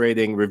leave us a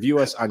rating, review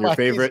us on your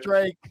favorite.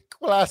 Drake,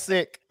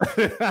 classic.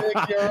 You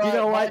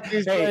know what?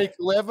 Hey,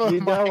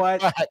 you know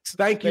what?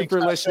 Thank you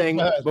for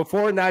listening.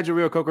 Before Nigel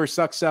Rio Coker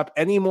sucks up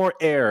any more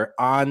air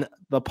on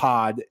the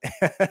pod,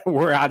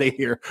 we're out of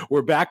here.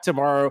 We're back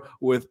tomorrow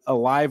with a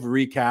live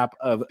recap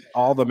of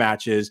all the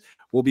matches.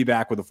 We'll be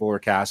back with a fuller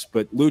cast.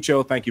 But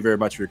Lucho, thank you very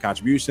much for your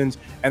contributions.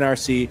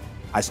 NRC,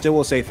 I still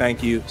will say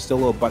thank you. Still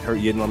a little butthurt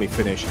you didn't let me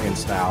finish in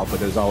style,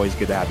 but it was always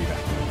good to have you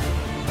back.